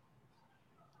one.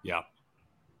 Yeah.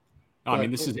 I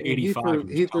mean, this is 85.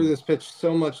 He threw this pitch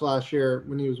so much last year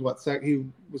when he was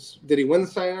did he win the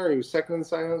Cy Young, or he was second in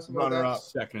Cy Young? Runner up.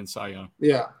 Second in Cy Young.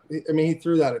 Yeah. I mean, he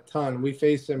threw that a ton. We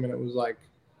faced him and it was like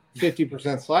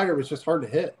 50% slider. It was just hard to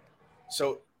hit.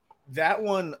 So that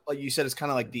one, like you said, is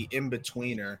kind of like the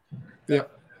in-betweener. Yeah.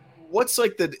 What's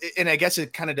like and I guess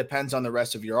it kind of depends on the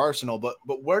rest of your arsenal, but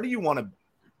where do you want to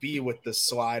be with the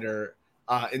slider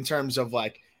in terms of,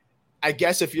 like, I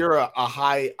guess if you're a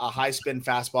high spin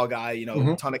fastball guy,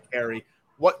 a ton of carry,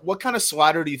 what kind of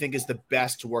slider do you think is the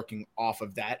best working off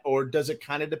of that? Or does it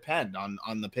kind of depend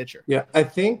on the pitcher? Yeah, I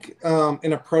think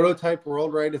in a prototype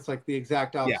world, right, it's like the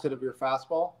exact opposite of your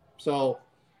fastball. So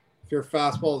if your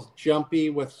fastball is jumpy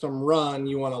with some run,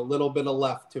 you want a little bit of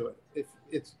left to it. If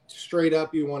it's straight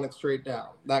up, you want it straight down,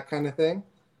 that kind of thing.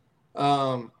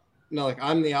 Like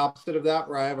I'm the opposite of that,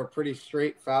 where I have a pretty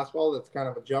straight fastball that's kind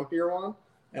of a jumpier one,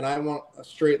 and I want a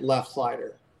straight left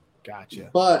slider.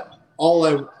 Gotcha. But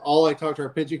all I talk to our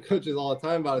pitching coaches all the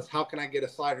time about is how can I get a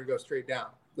slider to go straight down?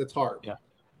 That's hard. Yeah.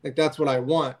 Like that's what I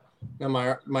want. Now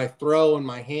my throw and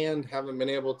my hand haven't been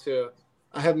able to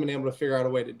figure out a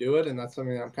way to do it, and that's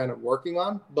something that I'm kind of working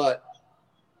on. But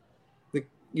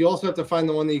you also have to find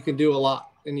the one that you can do a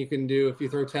lot, and you can do, if you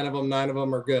throw 10 of them, 9 of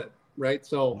them are good, right?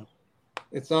 So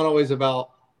it's not always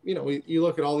about, you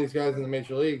look at all these guys in the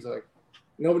major leagues, like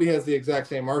nobody has the exact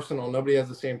same arsenal, nobody has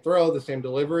the same throw, the same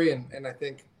delivery, and I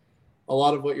think a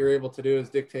lot of what you're able to do is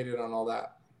dictated on all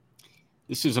that.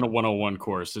 This isn't a 101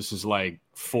 course. This is like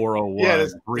 401,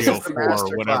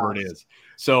 304, whatever it is.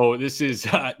 So this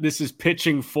is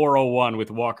pitching 401 with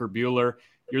Walker Buehler.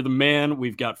 You're the man.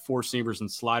 We've got 4-seamers and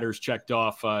sliders checked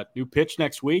off. New pitch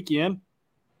next week, Ian?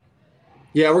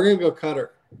 Yeah, we're going to go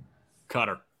cutter.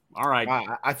 Cutter. All right.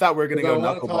 I thought we were going to go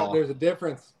knuckleball. There's a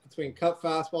difference between cut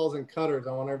fastballs and cutters.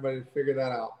 I want everybody to figure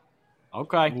that out.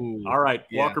 Okay. Ooh, all right.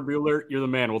 yeah. Walker Buehler, you're the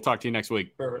man. We'll talk to you next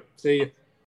week. Perfect. See you.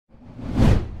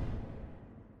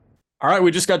 All right,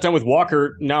 we just got done with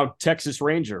Walker. Now Texas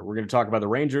Ranger. We're going to talk about the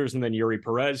Rangers and then Yuri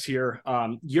Perez here.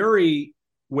 Yuri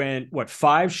went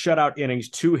 5 shutout innings,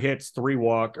 2 hits, 3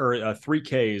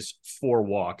 Ks, 4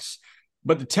 walks.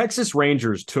 But the Texas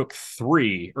Rangers took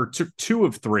 2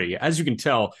 of 3. As you can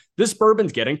tell, this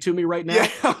bourbon's getting to me right now. Yeah,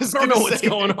 I don't know what's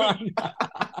going on.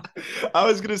 I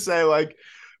was gonna say,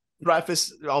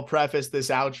 I'll preface this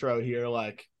outro here.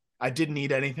 I didn't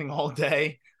eat anything all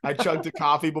day. I chugged a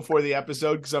coffee before the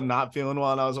episode because I'm not feeling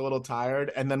well and I was a little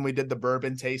tired. And then we did the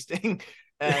bourbon tasting,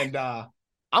 and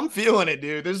I'm feeling it,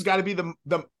 dude. This has got to be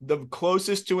the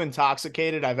closest to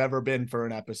intoxicated I've ever been for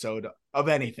an episode of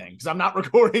anything, because I'm not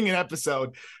recording an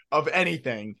episode of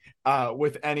anything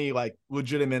with any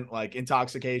legitimate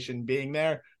intoxication being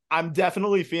there. I'm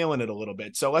definitely feeling it a little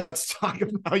bit. So let's talk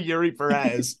about Yuri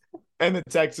Perez and the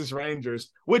Texas Rangers,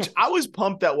 which I was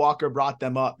pumped that Walker brought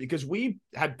them up because we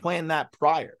had planned that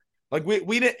prior.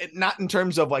 We didn't, not in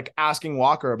terms of asking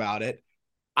Walker about it.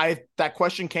 That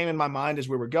question came in my mind as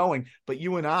we were going, but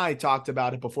you and I talked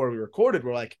about it before we recorded.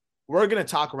 We're we're going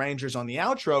to talk Rangers on the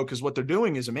outro because what they're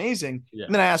doing is amazing. Yeah.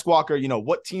 And then I asked Walker,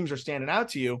 what teams are standing out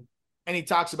to you? And he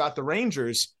talks about the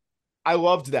Rangers. I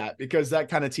loved that because that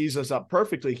kind of tees us up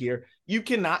perfectly here. You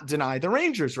cannot deny the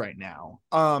Rangers right now.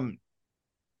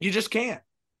 You just can't.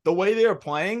 The way they are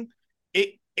playing,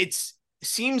 it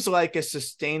seems like a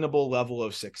sustainable level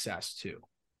of success too.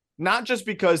 Not just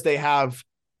because they have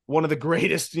one of the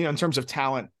greatest, in terms of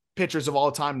talent, pitchers of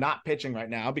all time not pitching right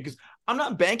now, because I'm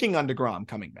not banking on DeGrom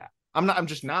coming back. I'm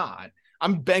just not.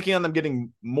 I'm banking on them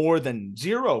getting more than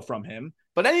 0 from him.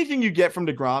 But anything you get from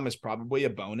DeGrom is probably a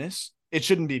bonus. It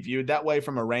shouldn't be viewed that way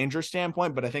from a Ranger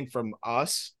standpoint, but I think from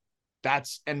us,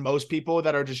 and most people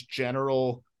that are just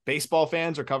general baseball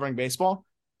fans or covering baseball,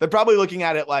 they're probably looking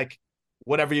at it like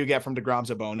whatever you get from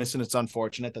DeGrom's a bonus, and it's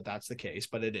unfortunate that that's the case,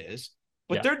 but it is.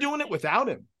 But they're doing it without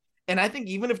him. And I think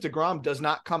even if DeGrom does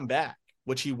not come back,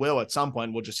 which he will at some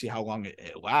point, we'll just see how long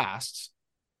it lasts,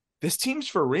 this team's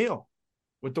for real.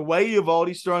 With the way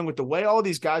Eovaldi's throwing, with the way all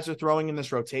these guys are throwing in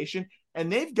this rotation,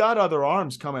 and they've got other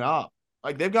arms coming up.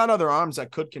 They've got other arms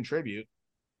that could contribute.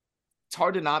 It's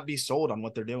hard to not be sold on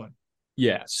what they're doing.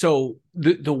 Yeah. So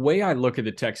the way I look at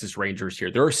the Texas Rangers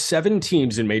here, there are 7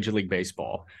 teams in Major League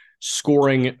Baseball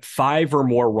scoring 5 or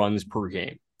more runs per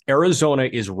game. Arizona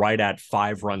is right at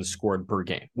 5 runs scored per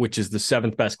game, which is the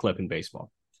 7th best clip in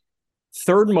baseball.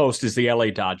 Third most is the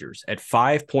LA Dodgers at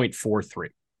 5.43.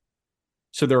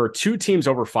 So there are 2 teams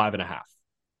over 5.5.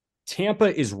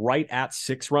 Tampa is right at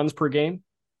 6 runs per game.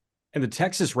 And the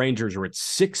Texas Rangers are at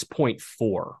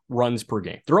 6.4 runs per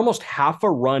game. They're almost half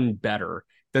a run better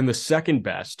than the second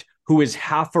best, who is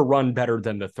half a run better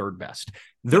than the third best.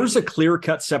 There's a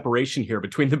clear-cut separation here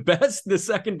between the best, the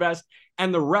second best,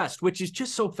 and the rest, which is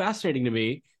just so fascinating to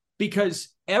me because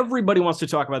everybody wants to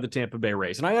talk about the Tampa Bay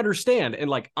Rays. And I understand. And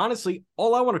honestly,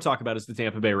 all I want to talk about is the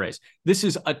Tampa Bay Rays. This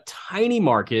is a tiny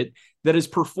market that is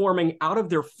performing out of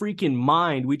their freaking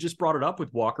mind. We just brought it up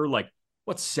with Walker,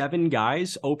 7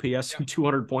 guys, OPS and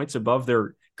 200 points above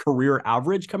their career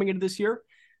average coming into this year.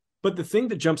 But the thing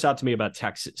that jumps out to me about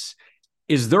Texas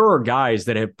is there are guys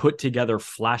that have put together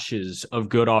flashes of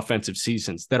good offensive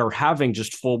seasons that are having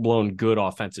just full-blown good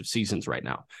offensive seasons right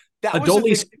now.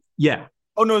 Yeah.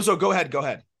 Oh, no, so go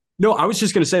ahead. No, I was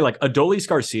just going to say, Adolis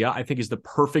Garcia, I think, is the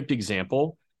perfect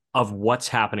example of what's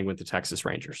happening with the Texas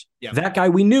Rangers. Yeah. That guy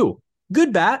we knew,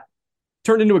 good bat,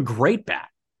 turned into a great bat.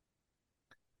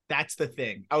 That's the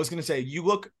thing. I was going to say, you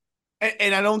look,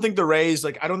 and I don't think the Rays,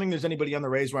 I don't think there's anybody on the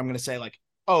Rays where I'm going to say,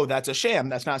 oh, that's a sham.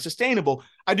 That's not sustainable.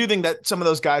 I do think that some of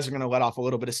those guys are going to let off a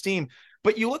little bit of steam.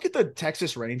 But you look at the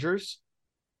Texas Rangers,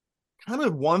 kind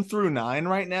of 1 through 9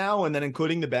 right now, and then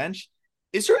including the bench.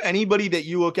 Is there anybody that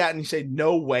you look at and you say,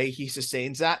 no way he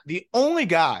sustains that? The only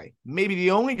guy, maybe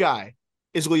the only guy,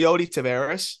 is Leody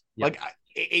Taveras. Yep.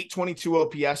 822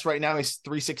 OPS right now. He's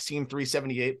 316,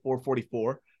 378,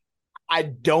 444. I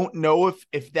don't know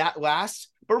if that lasts.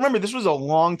 But remember, this was a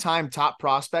long-time top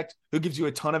prospect who gives you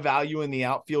a ton of value in the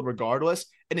outfield regardless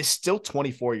and is still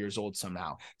 24 years old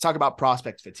somehow. Talk about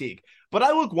prospect fatigue. But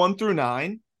I look 1 through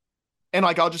 9, and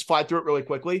I'll just fly through it really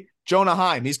quickly. Jonah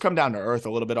Heim, he's come down to earth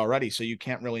a little bit already, so you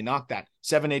can't really knock that.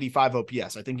 785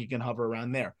 OPS. I think he can hover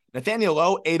around there. Nathaniel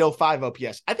Lowe, 805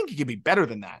 OPS. I think he could be better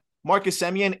than that. Marcus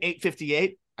Semien,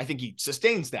 858. I think he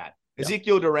sustains that. Yeah.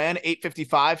 Ezekiel Duran,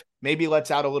 855, maybe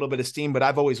lets out a little bit of steam, but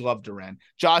I've always loved Duran.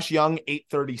 Josh Young,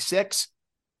 836.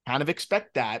 Kind of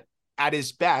expect that. at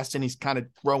his best, and he's kind of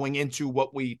growing into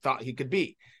what we thought he could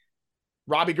be.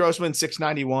 Robbie Grossman,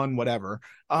 691, whatever.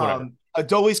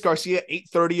 Adolis Garcia,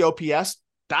 830 OPS.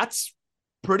 That's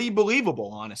pretty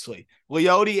believable, honestly.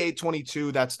 Leote,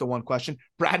 822. That's the one question.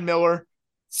 Brad Miller,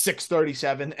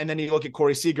 637. And then you look at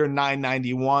Corey Seager,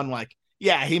 991. Like,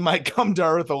 yeah, he might come to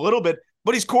earth a little bit,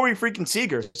 but he's Corey freaking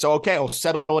Seager. So, okay, I'll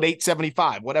settle at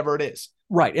 875, whatever it is.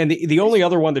 Right. And the only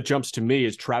other one that jumps to me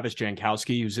is Travis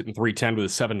Jankowski, who's hitting 310 with a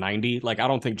 790. Like, I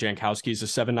don't think Jankowski's a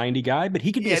 790 guy, but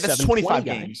he could be a 725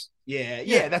 games.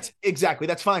 Yeah, that's exactly.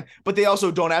 That's fine. But they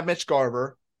also don't have Mitch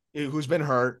Garver, who's been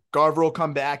hurt. Garver will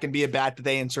come back and be a bat that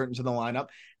they insert into the lineup.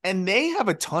 And they have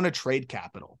a ton of trade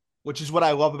capital, which is what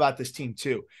I love about this team,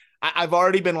 too. I've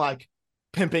already been like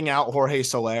pimping out Jorge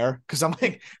Soler because I'm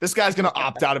like, this guy's going to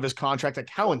opt out of his contract. Like,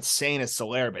 how insane has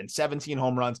Soler been? 17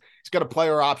 home runs. He's got a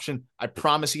player option. I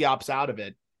promise he opts out of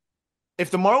it.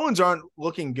 If the Marlins aren't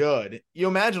looking good, you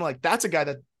imagine like that's a guy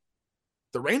that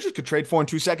the Rangers could trade for in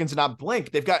 2 seconds and not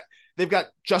blink. They've got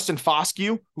Justin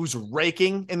Foscue, who's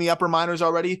raking in the upper minors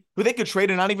already, who they could trade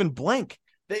and not even blink.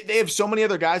 They have so many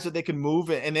other guys that they can move,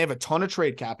 and they have a ton of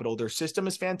trade capital. Their system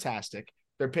is fantastic.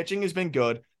 Their pitching has been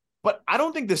good. But I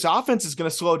don't think this offense is going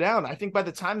to slow down. I think by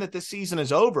the time that this season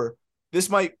is over, this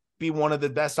might be one of the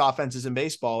best offenses in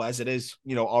baseball as it is,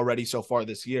 already so far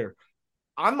this year.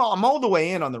 I'm all the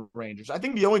way in on the Rangers. I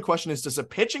think the only question is, does the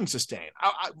pitching sustain?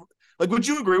 Would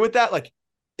you agree with that? Like,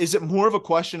 is it more of a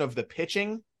question of the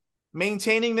pitching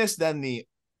maintaining this than the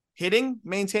hitting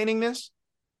maintaining this?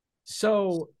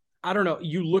 So I don't know.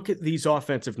 You look at these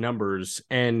offensive numbers,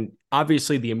 and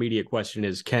obviously the immediate question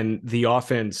is, can the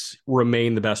offense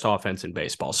remain the best offense in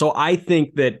baseball? So I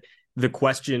think that the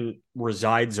question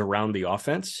resides around the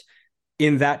offense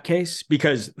in that case,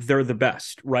 because they're the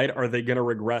best, right? Are they going to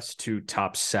regress to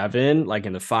top 7, like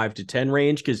in the 5 to 10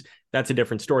 range? Because that's a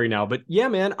different story now. But yeah,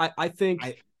 man, I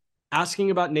think asking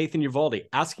about Nathan Eovaldi,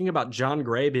 asking about John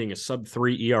Gray being a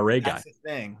sub-3 ERA guy. That's the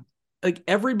thing. Like,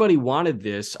 everybody wanted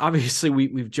this. Obviously,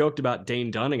 we've joked about Dane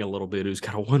Dunning a little bit, who's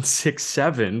got a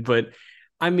 1.67. But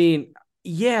I mean,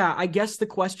 yeah, I guess the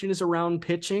question is around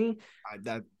pitching.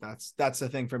 That's the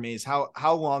thing for me is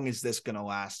how long is this going to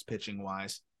last pitching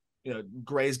wise?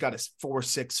 Gray's got a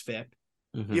 4.6 FIP.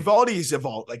 Mm-hmm. Evaldi's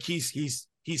Evaldi. Like he's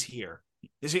here.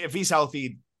 If he's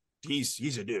healthy,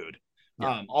 he's a dude.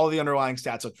 Yeah. All the underlying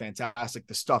stats look fantastic.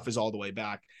 The stuff is all the way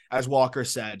back. As Walker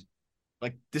said,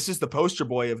 like, this is the poster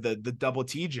boy of the double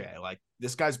TJ. Like,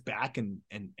 this guy's back and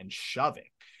shoving.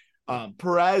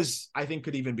 Perez, I think,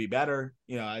 could even be better.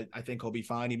 I think he'll be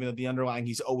fine, even though the underlying,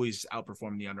 he's always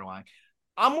outperformed the underlying.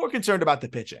 I'm more concerned about the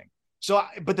pitching.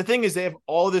 But the thing is, they have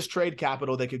all this trade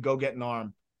capital they could go get an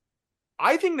arm.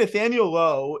 I think Nathaniel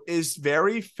Lowe is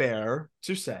very fair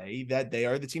to say that they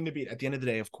are the team to beat. At the end of the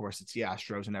day, of course, it's the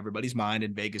Astros in everybody's mind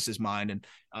and Vegas's mind and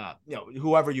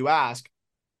whoever you ask.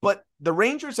 But the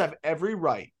Rangers have every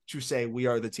right to say we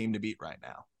are the team to beat right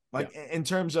now. Like, in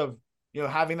terms of,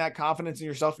 having that confidence in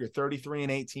yourself, you're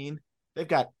 33-18. They've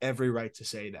got every right to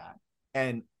say that.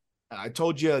 And I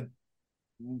told you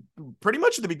pretty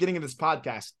much at the beginning of this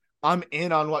podcast, I'm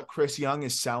in on what Chris Young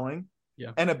is selling.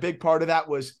 Yeah. And a big part of that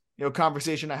was,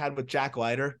 conversation I had with Jack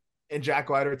Leiter, and Jack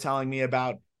Leiter telling me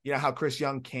about, how Chris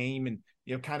Young came and,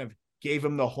 kind of gave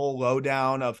him the whole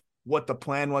lowdown of what the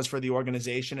plan was for the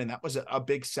organization. And that was a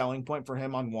big selling point for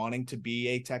him on wanting to be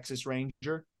a Texas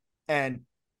Ranger. And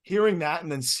hearing that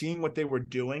and then seeing what they were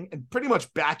doing and pretty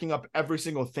much backing up every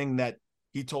single thing that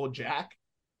he told Jack,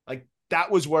 like,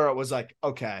 that was where it was like,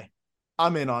 okay,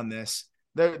 I'm in on this.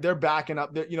 They're backing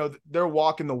up. They're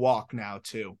walking the walk now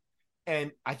too.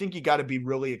 And I think you got to be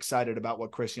really excited about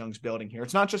what Chris Young's building here.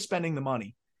 It's not just spending the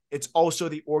money. It's also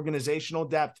the organizational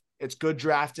depth. It's good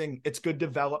drafting. It's good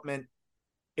development.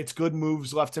 It's good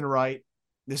moves left and right.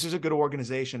 This is a good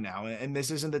organization now. And this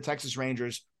isn't the Texas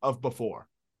Rangers of before.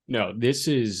 No, this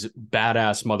is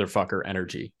badass motherfucker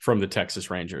energy from the Texas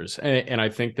Rangers. And I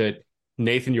think that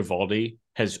Nathan Eovaldi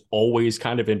has always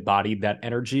kind of embodied that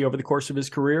energy over the course of his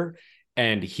career.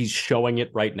 And he's showing it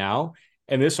right now.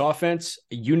 And this offense,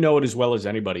 it as well as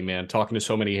anybody, man, talking to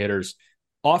so many hitters,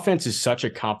 offense is such a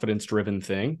confidence-driven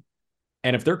thing.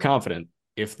 And if they're confident,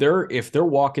 if they're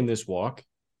walking this walk,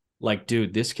 like,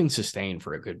 dude, this can sustain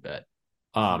for a good bit.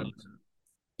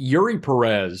 Yuri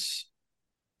Perez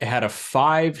had a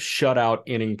 5 shutout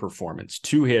inning performance,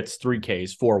 2 hits, 3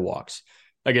 Ks, 4 walks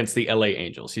against the LA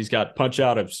Angels. He's got punch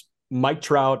out of Mike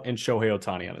Trout and Shohei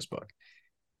Ohtani on his book.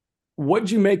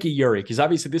 What'd you make of Yuri? Because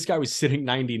obviously this guy was sitting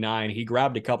 99. He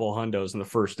grabbed a couple of hundos in the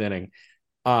first inning.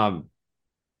 I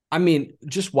mean,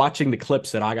 just watching the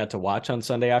clips that I got to watch on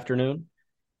Sunday afternoon,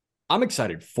 I'm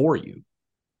excited for you.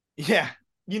 Yeah.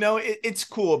 It's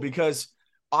cool because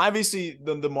obviously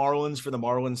the Marlins, for the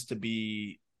Marlins to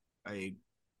be a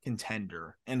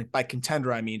contender, and by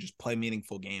contender I mean just play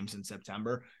meaningful games in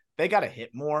September, they got to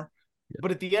hit more. Yeah.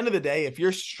 But at the end of the day, if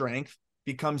your strength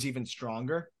becomes even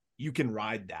stronger, you can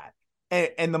ride that.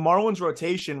 And the Marlins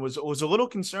rotation was a little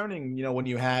concerning, when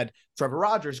you had Trevor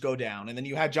Rogers go down and then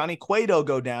you had Johnny Cueto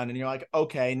go down, and you're like,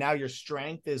 okay, now your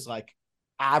strength is like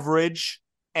average,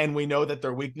 and we know that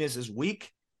their weakness is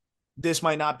weak. This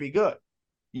might not be good.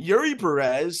 Yuri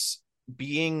Perez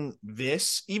being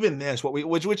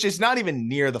which is not even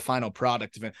near the final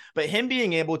product of it, but him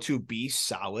being able to be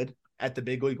solid at the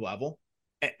big league level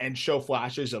and show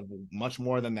flashes of much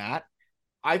more than that,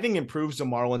 I think improves the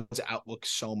Marlins outlook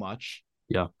so much.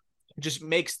 Yeah. It just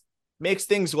makes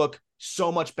things look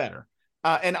so much better.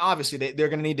 And obviously they're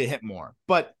going to need to hit more,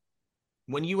 but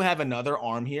when you have another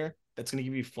arm here that's going to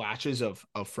give you flashes of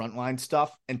frontline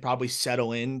stuff and probably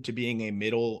settle into being a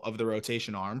middle of the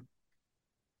rotation arm,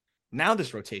 now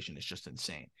this rotation is just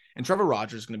insane. And Trevor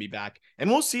Rogers is going to be back, and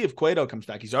we'll see if Cueto comes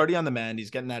back. He's already on the mend.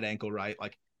 He's getting that ankle right.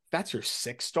 Like, that's your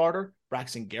sixth starter.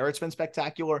 Braxton Garrett's been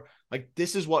spectacular. Like,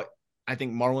 this is what I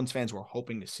think Marlins fans were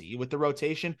hoping to see with the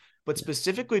rotation, but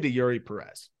specifically to Yuri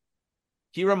Perez.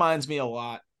 He reminds me a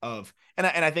lot of, and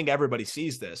I think everybody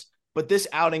sees this, but this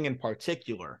outing in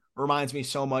particular reminds me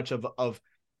so much of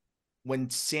when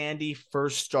Sandy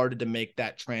first started to make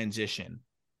that transition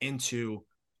into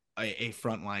a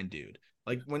frontline dude.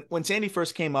 Like when Sandy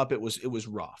first came up, it was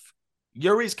rough.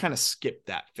 Yuri's kind of skipped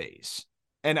that phase.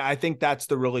 And I think that's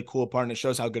the really cool part. And it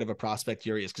shows how good of a prospect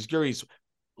Yuri is, because Yuri's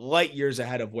light years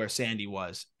ahead of where Sandy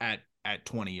was at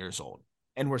 20 years old.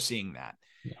 And we're seeing that.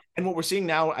 Yeah. And what we're seeing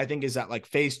now, I think, is that like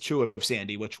phase 2 of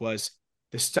Sandy, which was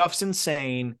the stuff's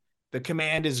insane. The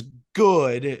command is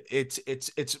good. It's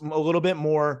a little bit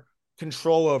more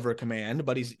control over command,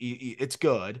 but it's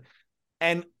good.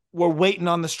 And we're waiting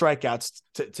on the strikeouts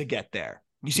to get there.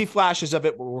 You see flashes of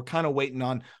it, where we're kind of waiting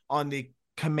on the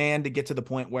command to get to the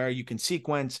point where you can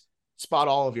sequence, spot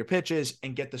all of your pitches,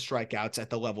 and get the strikeouts at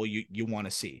the level you want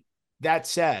to see. That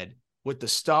said, with the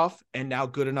stuff and now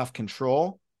good enough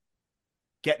control,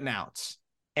 getting outs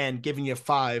and giving you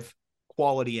 5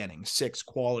 quality innings, 6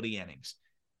 quality innings.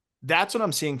 That's what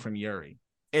I'm seeing from Yuri.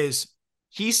 Is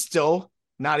he's still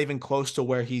not even close to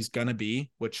where he's going to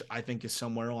be, which I think is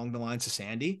somewhere along the lines of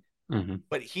Sandy. Mm-hmm.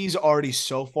 But he's already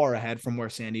so far ahead from where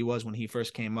Sandy was when he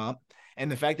first came up.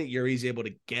 And the fact that Yuri's able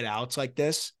to get outs like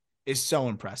this is so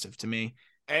impressive to me.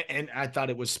 And I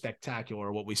thought it was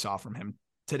spectacular what we saw from him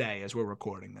today as we're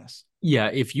recording this. Yeah,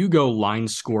 if you go line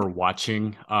score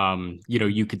watching,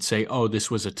 you could say, oh,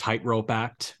 this was a tightrope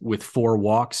act with 4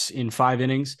 walks in 5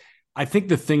 innings. I think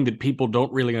the thing that people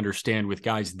don't really understand with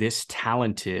guys this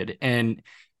talented, and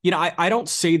I don't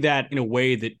say that in a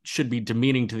way that should be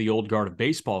demeaning to the old guard of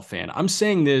baseball fan. I'm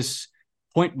saying this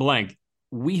point blank.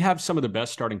 We have some of the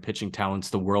best starting pitching talents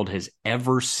the world has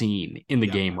ever seen in the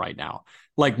game right now.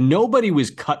 Like, nobody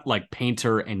was cut like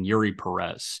Painter and Yuri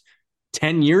Perez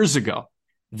 10 years ago.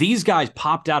 These guys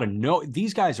popped out of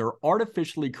these guys are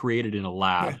artificially created in a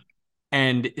lab.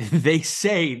 And they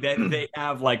say that they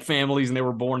have like families and they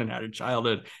were born and had a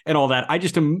childhood and all that. I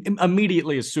just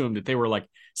immediately assumed that they were like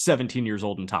 17 years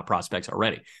old and top prospects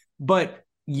already. But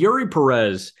Yuri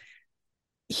Perez,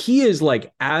 he is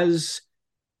like as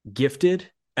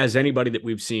gifted as anybody that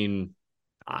we've seen,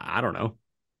 I don't know,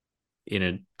 in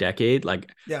a decade. Like,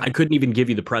 I couldn't even give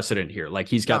you the precedent here. Like,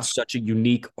 he's got such a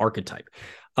unique archetype.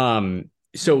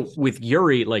 So with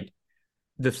Yuri, like,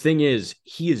 the thing is,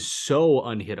 he is so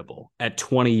unhittable at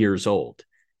 20 years old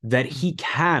that he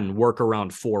can work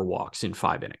around 4 walks in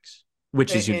 5 innings,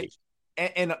 which is unique.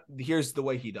 And here's the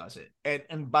way he does it.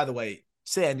 And by the way,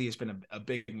 Sandy has been a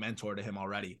big mentor to him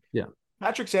already. Yeah.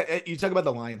 Patrick, you talk about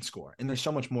the line score, and there's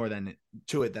so much more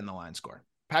to it than the line score.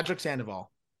 Patrick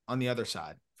Sandoval on the other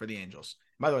side for the Angels.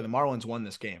 By the way, the Marlins won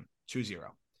this game 2-0.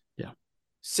 Yeah.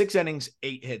 6 innings,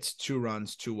 8 hits, 2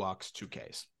 runs, 2 walks, 2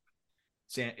 Ks.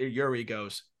 Yuri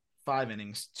goes 5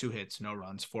 innings, 2 hits, no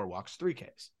runs, 4 walks, 3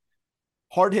 Ks.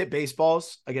 Hard hit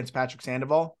baseballs against Patrick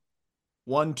Sandoval,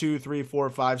 1, 2, 3, 4,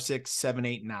 5, 6, 7,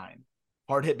 8, 9.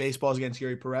 Hard hit baseballs against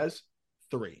Yuri Perez,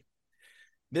 3.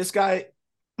 This guy,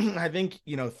 I think,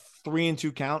 3 and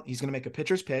 2 count. He's going to make a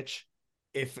pitcher's pitch.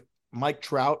 If Mike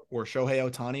Trout or Shohei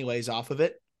Ohtani lays off of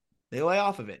it, they lay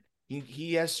off of it.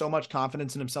 He has so much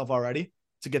confidence in himself already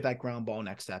to get that ground ball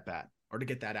next at bat, or to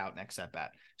get that out next at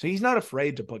bat. So he's not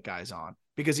afraid to put guys on,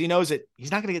 because he knows that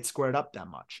he's not going to get squared up that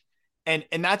much. And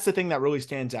that's the thing that really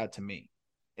stands out to me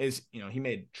is, he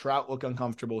made Trout look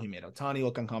uncomfortable. He made Ohtani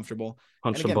look uncomfortable.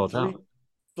 Punch them both out.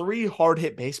 3 hard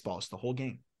hit baseballs the whole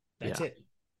game. That's it.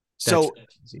 So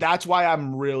that's why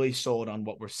I'm really sold on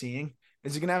what we're seeing.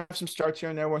 Is he going to have some starts here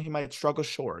and there where he might struggle?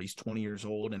 Sure. He's 20 years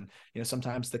old, and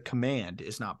sometimes the command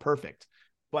is not perfect.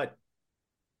 But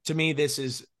to me, this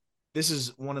is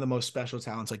one of the most special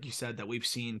talents, like you said, that we've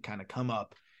seen kind of come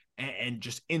up and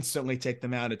just instantly take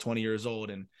them out at 20 years old.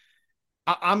 And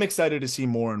I'm excited to see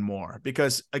more and more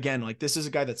because, again, like this is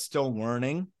a guy that's still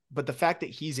learning, but the fact that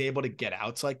he's able to get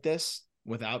outs like this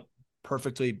without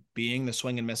perfectly being the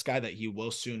swing and miss guy that he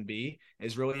will soon be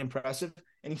is really impressive.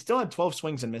 And he still had 12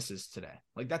 swings and misses today.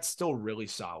 Like that's still really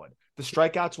solid. The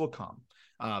strikeouts will come.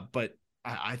 But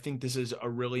I think this is a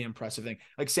really impressive thing.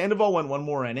 Like Sandoval went one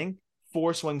more inning,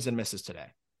 4 swings and misses today.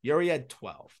 Yuri had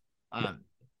 12.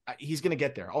 He's going to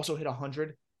get there. Also hit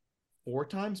 100 4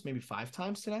 times, maybe 5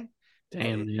 times today.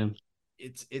 Damn, man.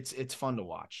 It's fun to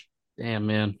watch. Damn,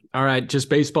 man. All right.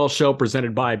 Just Baseball Show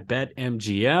presented by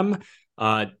BetMGM.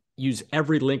 Use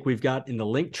every link we've got in the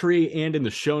link tree and in the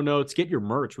show notes. Get your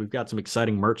merch. We've got some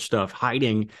exciting merch stuff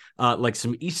hiding, like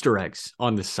some Easter eggs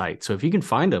on the site. So if you can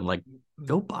find them, like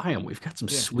go buy them. We've got some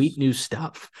sweet new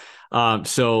stuff.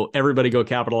 So everybody go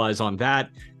capitalize on that.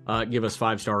 Give us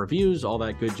 5-star reviews, all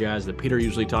that good jazz that Peter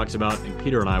usually talks about. And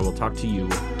Peter and I will talk to you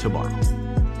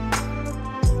tomorrow.